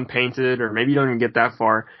get one painted, or maybe you don't even get that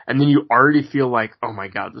far. And then you already feel like, oh my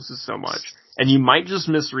God, this is so much. And you might just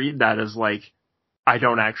misread that as like, I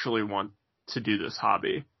don't actually want to do this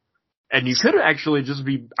hobby. And you could actually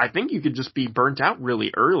I think you could just be burnt out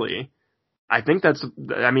really early. I think that's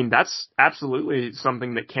absolutely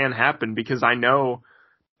something that can happen, because I know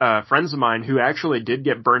friends of mine who actually did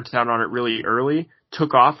get burnt out on it really early,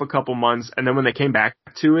 took off a couple months, and then when they came back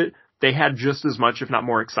to it, they had just as much, if not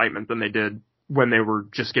more, excitement than they did when they were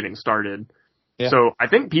just getting started. Yeah. So I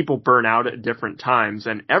think people burn out at different times,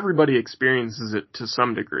 and everybody experiences it to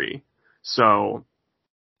some degree. So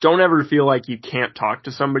don't ever feel like you can't talk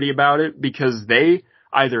to somebody about it, because they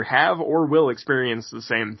either have or will experience the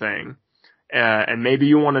same thing. And maybe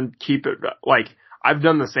you want to keep it, like, I've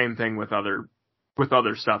done the same thing with other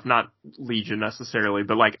stuff, not Legion necessarily,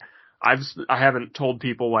 but like, I haven't told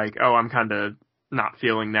people like, oh, I'm kind of not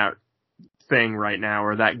feeling that thing right now,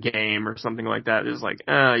 or that game or something like that. Is like,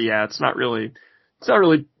 it's not really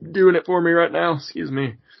doing it for me right now. Excuse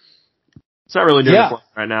me. It's not really doing it for me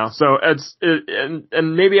right now. So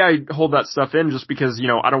and maybe I hold that stuff in just because,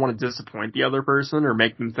 I don't want to disappoint the other person or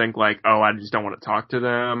make them think like, oh, I just don't want to talk to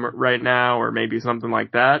them right now, or maybe something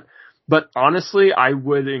like that. But honestly, I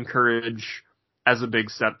would encourage, as a big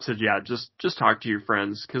step, to just talk to your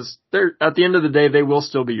friends, because they're, at the end of the day, they will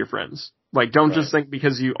still be your friends. Like, don't just think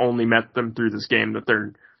because you only met them through this game that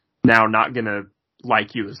they're now not gonna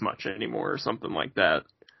like you as much anymore or something like that.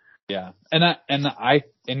 Yeah, and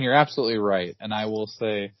you're absolutely right. And I will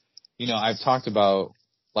say, I've talked about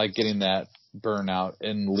like getting that burnout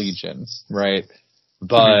in Legion, right?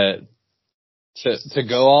 But to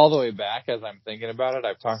go all the way back, as I'm thinking about it,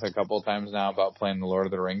 I've talked a couple of times now about playing the Lord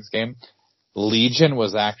of the Rings game. Legion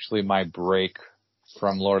was actually my break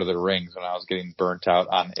from Lord of the Rings when I was getting burnt out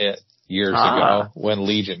on it years ago when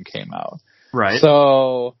Legion came out. Right.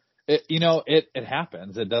 So, it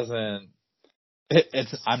happens. I'm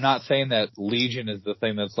not saying that Legion is the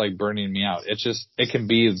thing that's like burning me out. It can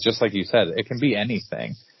be just like you said, it can be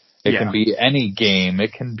anything. It can be any game.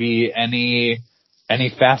 It can be any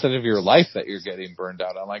facet of your life that you're getting burned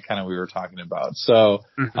out on, like kind of we were talking about. So,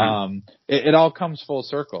 it all comes full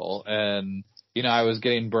circle. And, I was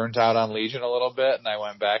getting burnt out on Legion a little bit, and I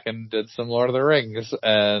went back and did some Lord of the Rings,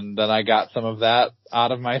 and then I got some of that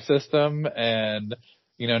out of my system, and,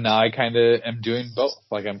 now I kind of am doing both.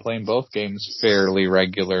 Like, I'm playing both games fairly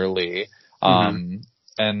regularly. And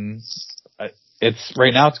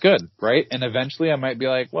right now it's good, right? And eventually I might be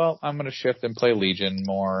like, well, I'm going to shift and play Legion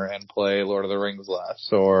more and play Lord of the Rings less,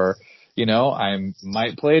 or, I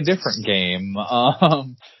might play a different game.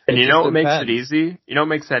 And what makes it easy? What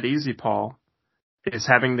makes that easy, Paul, is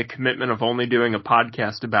having the commitment of only doing a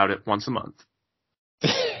podcast about it once a month.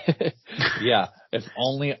 Yeah. If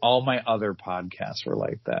only all my other podcasts were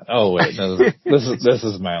like that. Oh wait, no, this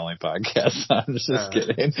is my only podcast. I'm just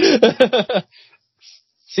kidding.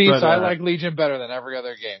 See, I like Legion better than every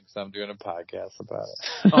other game, so I'm doing a podcast about it.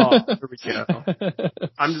 Oh, here we go.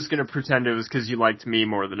 I'm just going to pretend it was because you liked me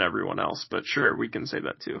more than everyone else, but sure, we can say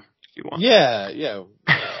that too. if you want. Yeah.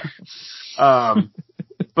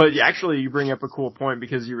 But actually, you bring up a cool point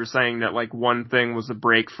because you were saying that like one thing was a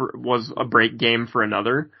break game for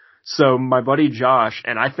another. So my buddy Josh,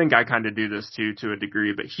 and I think I kind of do this too to a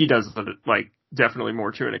degree, but he does it like definitely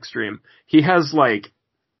more to an extreme. He has like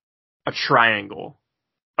a triangle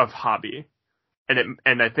of hobby, and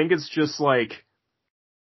I think it's just like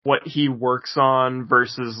what he works on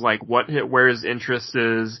versus like where his interest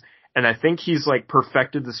is, and I think he's like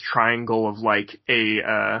perfected this triangle of like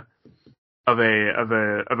a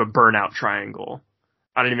burnout triangle.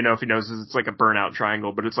 I don't even know if he knows this. It's like a burnout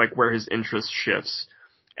triangle, but it's like where his interest shifts.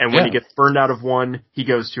 And when he gets burned out of one, he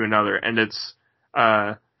goes to another. And it's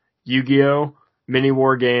Yu-Gi-Oh, mini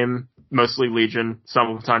war game, mostly Legion,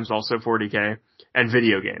 sometimes also 40K, and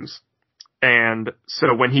video games. And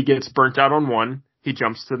so when he gets burnt out on one, he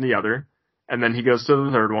jumps to the other, and then he goes to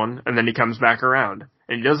the third one, and then he comes back around.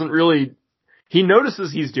 And he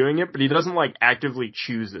notices he's doing it, but he doesn't like actively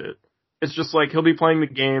choose it. It's just like he'll be playing the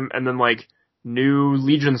game, and then like new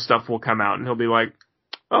Legion stuff will come out, and he'll be like,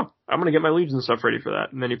 oh, I'm gonna get my Legion stuff ready for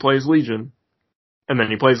that. And then he plays Legion. And then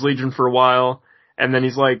he plays Legion for a while, and then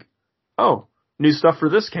he's like, oh, new stuff for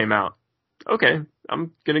this came out. Okay,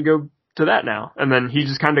 I'm gonna go to that now. And then he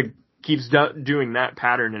just kind of keeps doing that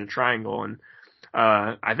pattern in a triangle. And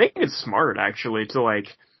I think it's smart, actually, to like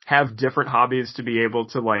have different hobbies to be able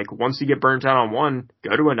to like, once you get burnt out on one,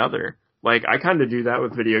 go to another. Like, I kind of do that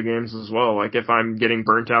with video games as well. Like, if I'm getting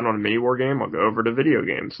burnt out on a mini war game, I'll go over to video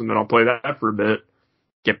games, and then I'll play that for a bit,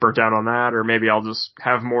 get burnt out on that, or maybe I'll just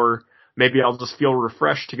feel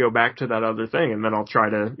refreshed to go back to that other thing, and then I'll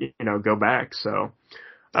try to, go back. So,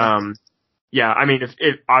 yeah, I mean,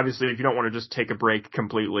 if obviously, if you don't want to just take a break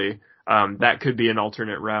completely, that could be an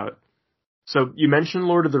alternate route. So you mentioned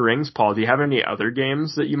Lord of the Rings, Paul. Do you have any other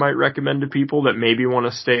games that you might recommend to people that maybe want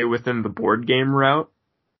to stay within the board game route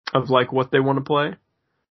of like what they want to play?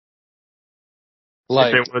 Like,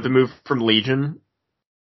 if they wanted to move from Legion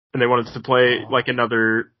and they wanted to play like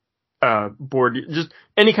another just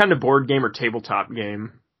any kind of board game or tabletop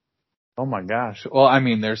game. Oh my gosh. Well, I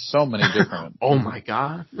mean, there's so many different. Oh my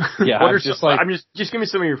god. Yeah. Just give me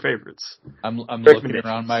some of your favorites. I'm looking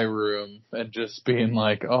around my room and just being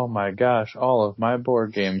like, oh my gosh, all of my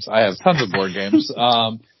board games. I have tons of board games.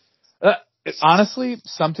 Honestly,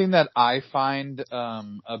 something that I find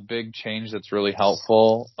a big change that's really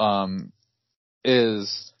helpful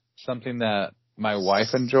is something that my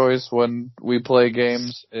wife enjoys when we play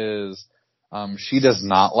games is she does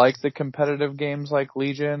not like the competitive games like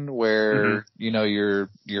Legion where, you're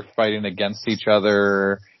fighting against each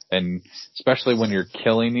other, and especially when you're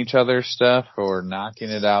killing each other's stuff or knocking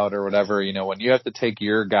it out or whatever, when you have to take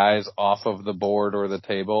your guys off of the board or the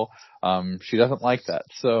table, she doesn't like that.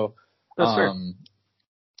 So, that's fair.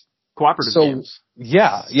 Cooperative games.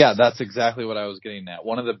 Yeah, that's exactly what I was getting at.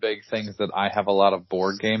 One of the big things that I have a lot of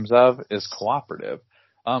board games of is cooperative.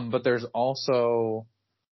 But there's also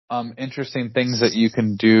interesting things that you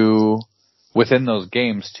can do within those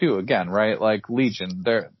games too. Again, right? Like Legion,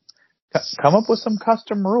 come up with some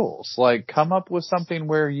custom rules. Like come up with something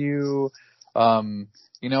where you, one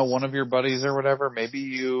of your buddies or whatever, maybe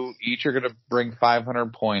you each are going to bring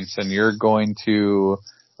 500 points and you're going to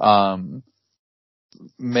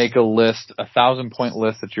make a list, 1,000-point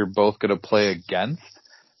list that you're both going to play against.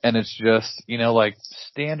 And it's just, like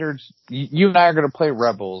standards. You and I are going to play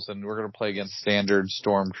Rebels and we're going to play against standard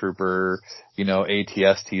Stormtrooper,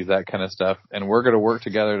 ATSTs, that kind of stuff. And we're going to work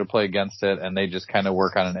together to play against it. And they just kind of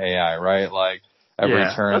work on an AI, right? Like every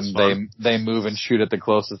turn they move and shoot at the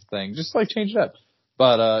closest thing. Just like change it up.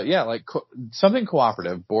 But, something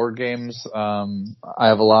cooperative. Board games, I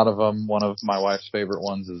have a lot of them. One of my wife's favorite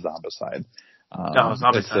ones is Zombicide.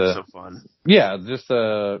 Zombicide's so fun. Yeah, just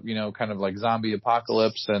kind of like zombie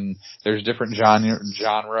apocalypse, and there's different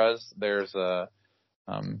genres. There's like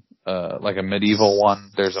a medieval one,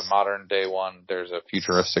 there's a modern day one, there's a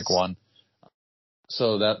futuristic one.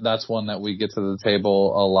 So that's one that we get to the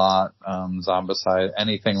table a lot. Zombicide,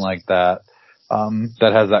 anything like that.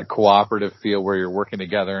 That has that cooperative feel where you're working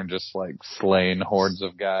together and just like slaying hordes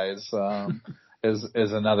of guys, is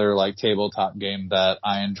another like tabletop game that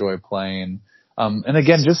I enjoy playing. And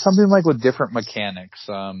again, just something like with different mechanics.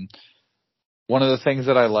 One of the things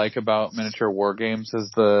that I like about miniature war games is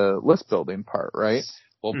the list building part, right?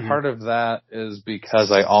 Well, part of that is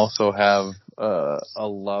because I also have, a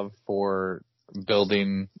love for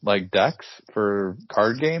building like decks for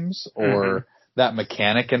card games or that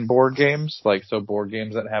mechanic in board games, like so board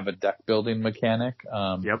games that have a deck building mechanic.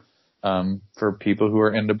 For people who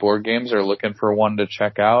are into board games or looking for one to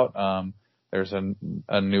check out, There's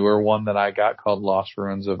a newer one that I got called Lost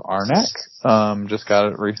Ruins of Arnak. Just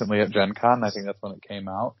got it recently at Gen Con. I think that's when it came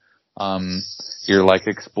out. You're like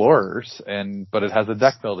explorers but it has a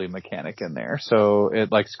deck building mechanic in there. So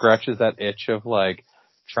it like scratches that itch of like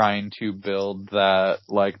trying to build that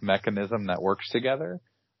like mechanism that works together.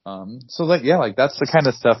 So like, yeah, like that's the kind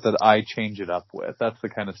of stuff that I change it up with. That's the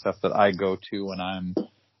kind of stuff that I go to when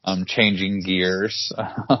I'm changing gears.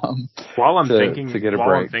 While I'm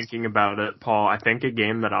thinking about it, Paul, I think a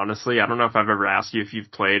game that honestly, I don't know if I've ever asked you if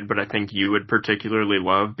you've played, but I think you would particularly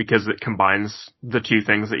love because it combines the two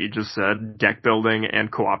things that you just said, deck building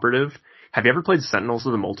and cooperative. Have you ever played Sentinels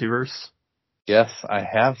of the Multiverse? Yes, I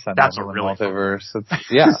have Sentinels of the Multiverse.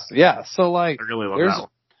 Yeah. So like, I really love that one.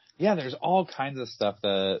 Yeah, there's all kinds of stuff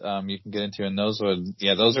that you can get into, and those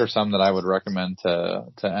are some that I would recommend to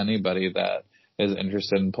anybody that is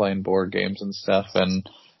interested in playing board games and stuff. And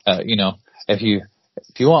if you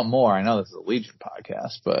want more, I know this is a Legion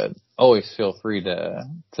podcast, but always feel free to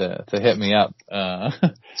hit me up,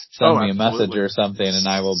 send me a message or something, and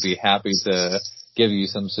I will be happy to give you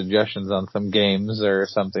some suggestions on some games or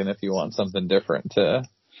something if you want something different to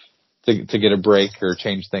get a break or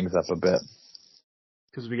change things up a bit.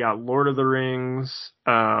 Because we got Lord of the Rings,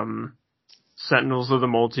 Sentinels of the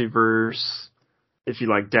Multiverse. If you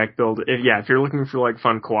like deck build, if you're looking for like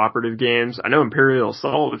fun cooperative games, I know Imperial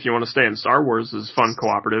Assault, if you want to stay in Star Wars, is fun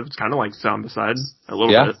cooperative. It's kind of like Zombicide a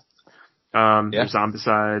little bit. There's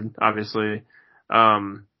Zombicide, obviously. What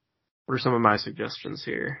are some of my suggestions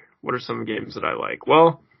here? What are some games that I like?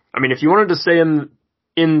 Well, I mean, if you wanted to stay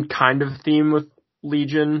in kind of theme with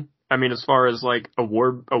Legion, I mean, as far as like a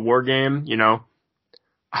war game,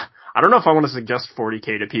 I don't know if I want to suggest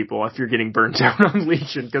 40K to people if you're getting burnt out on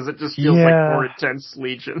Legion, because it just feels like more intense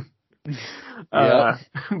Legion. But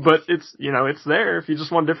it's, it's there. If you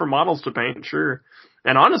just want different models to paint, sure.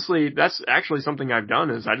 And honestly, that's actually something I've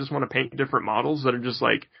done is I just want to paint different models that are just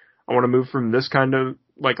like, I want to move from this kind of,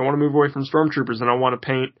 like, I want to move away from Stormtroopers and I want to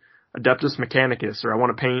paint Adeptus Mechanicus, or I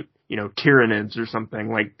want to paint, Tyranids or something.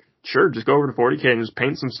 Like, sure, just go over to 40K and just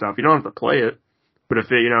paint some stuff. You don't have to play it. But if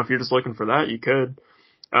you're just looking for that, you could.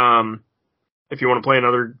 If you want to play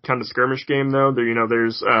another kind of skirmish game, though,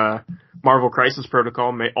 there's Marvel Crisis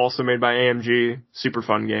Protocol, also made by AMG. Super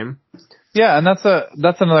fun game. Yeah, and that's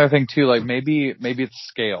another thing too. Like maybe it's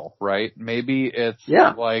scale, right? Maybe it's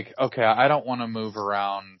like, okay, I don't want to move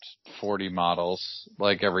around 40 models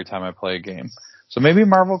like every time I play a game. So maybe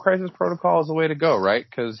Marvel Crisis Protocol is the way to go, right?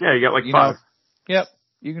 Because you got like 5. Yep,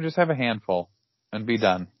 you can just have a handful and be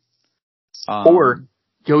done. Or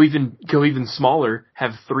go even smaller,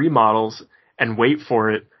 have 3 models, and wait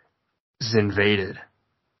for it, Zinvaded.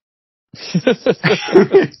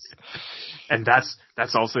 And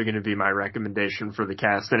that's also going to be my recommendation for the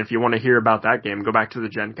cast. And if you want to hear about that game, go back to the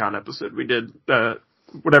Gen Con episode we did,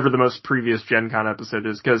 whatever the most previous Gen Con episode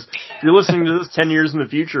is, because if you're listening to this 10 years in the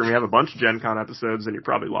future and we have a bunch of Gen Con episodes, then you're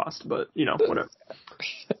probably lost, but, whatever.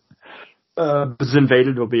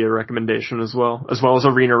 Zinvaded will be a recommendation as well as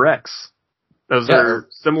Arena Rex. Those are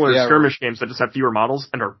similar skirmish games that just have fewer models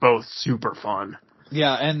and are both super fun.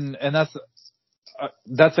 Yeah, and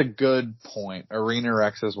that's a good point. Arena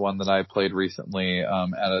Rex is one that I played recently at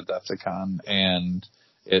Adepticon, and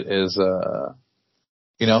it is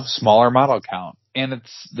smaller model count, and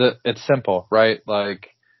it's simple, right? Like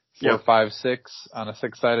 4, 5, 6 on a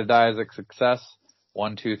 6-sided die is a success.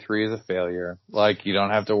 1, 2, 3 is a failure. Like, you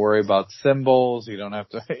don't have to worry about symbols. You don't have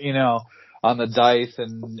to, on the dice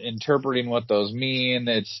and interpreting what those mean.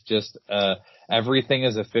 It's just, everything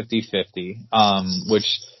is a 50-50, which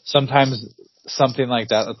sometimes something like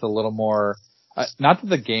that's a little more, not that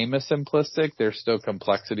the game is simplistic. There's still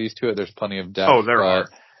complexities to it. There's plenty of depth. Oh, there are.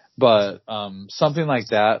 But, something like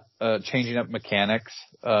that, changing up mechanics,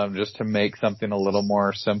 just to make something a little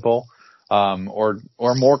more simple, or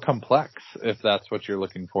more complex, if that's what you're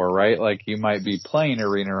looking for, right? Like, you might be playing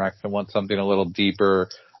Arena Rex and want something a little deeper,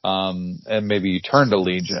 and maybe you turn to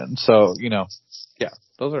Legion. So,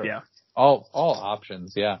 those are all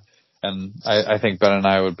options. Yeah. And I think Ben and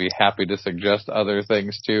I would be happy to suggest other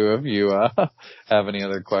things too if you, have any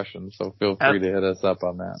other questions. So feel free to hit us up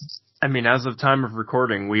on that. I mean, as of time of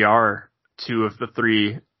recording, we are 2 of the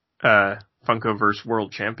 3, Funkoverse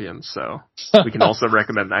World Champions, so we can also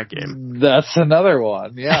recommend that game. That's another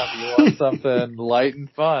one. Yeah, if you want something light and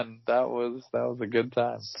fun, that was a good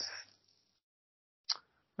time.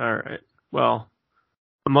 All right. Well,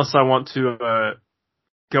 unless I want to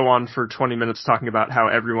go on for 20 minutes talking about how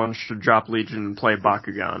everyone should drop Legion and play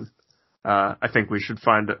Bakugan, I think we should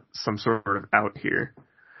find some sort of out here.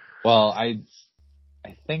 Well, I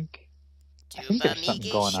think there's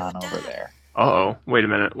something going on over there. Uh-oh. Wait a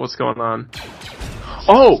minute. What's going on?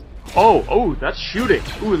 Oh, that's shooting.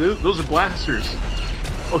 Ooh, those are blasters.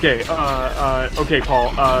 Okay, okay,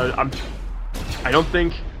 Paul. I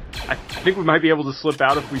think we might be able to slip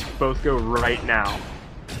out if we both go right now.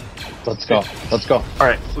 Let's go.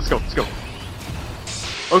 Alright, let's go.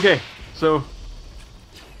 Okay, so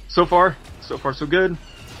far so good.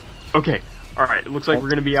 Okay, alright, it looks like we're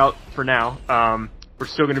gonna be out for now. We're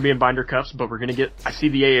still gonna be in binder cuffs, but we're gonna I see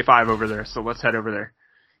the AA5 over there, so let's head over there.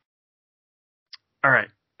 Alright,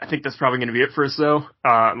 I think that's probably gonna be it for us though,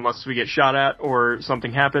 unless we get shot at or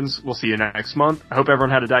something happens. We'll see you next month. I hope everyone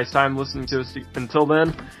had a nice time listening to us until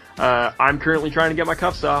then. I'm currently trying to get my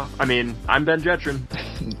cuffs off. I'm Ben Jetron.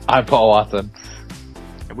 I'm Paul Watson.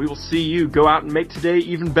 And we will see you go out and make today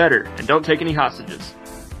even better, and don't take any hostages.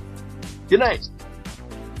 Good night.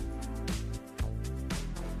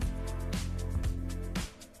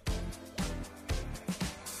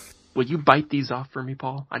 Will you bite these off for me,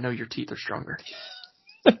 Paul? I know your teeth are stronger.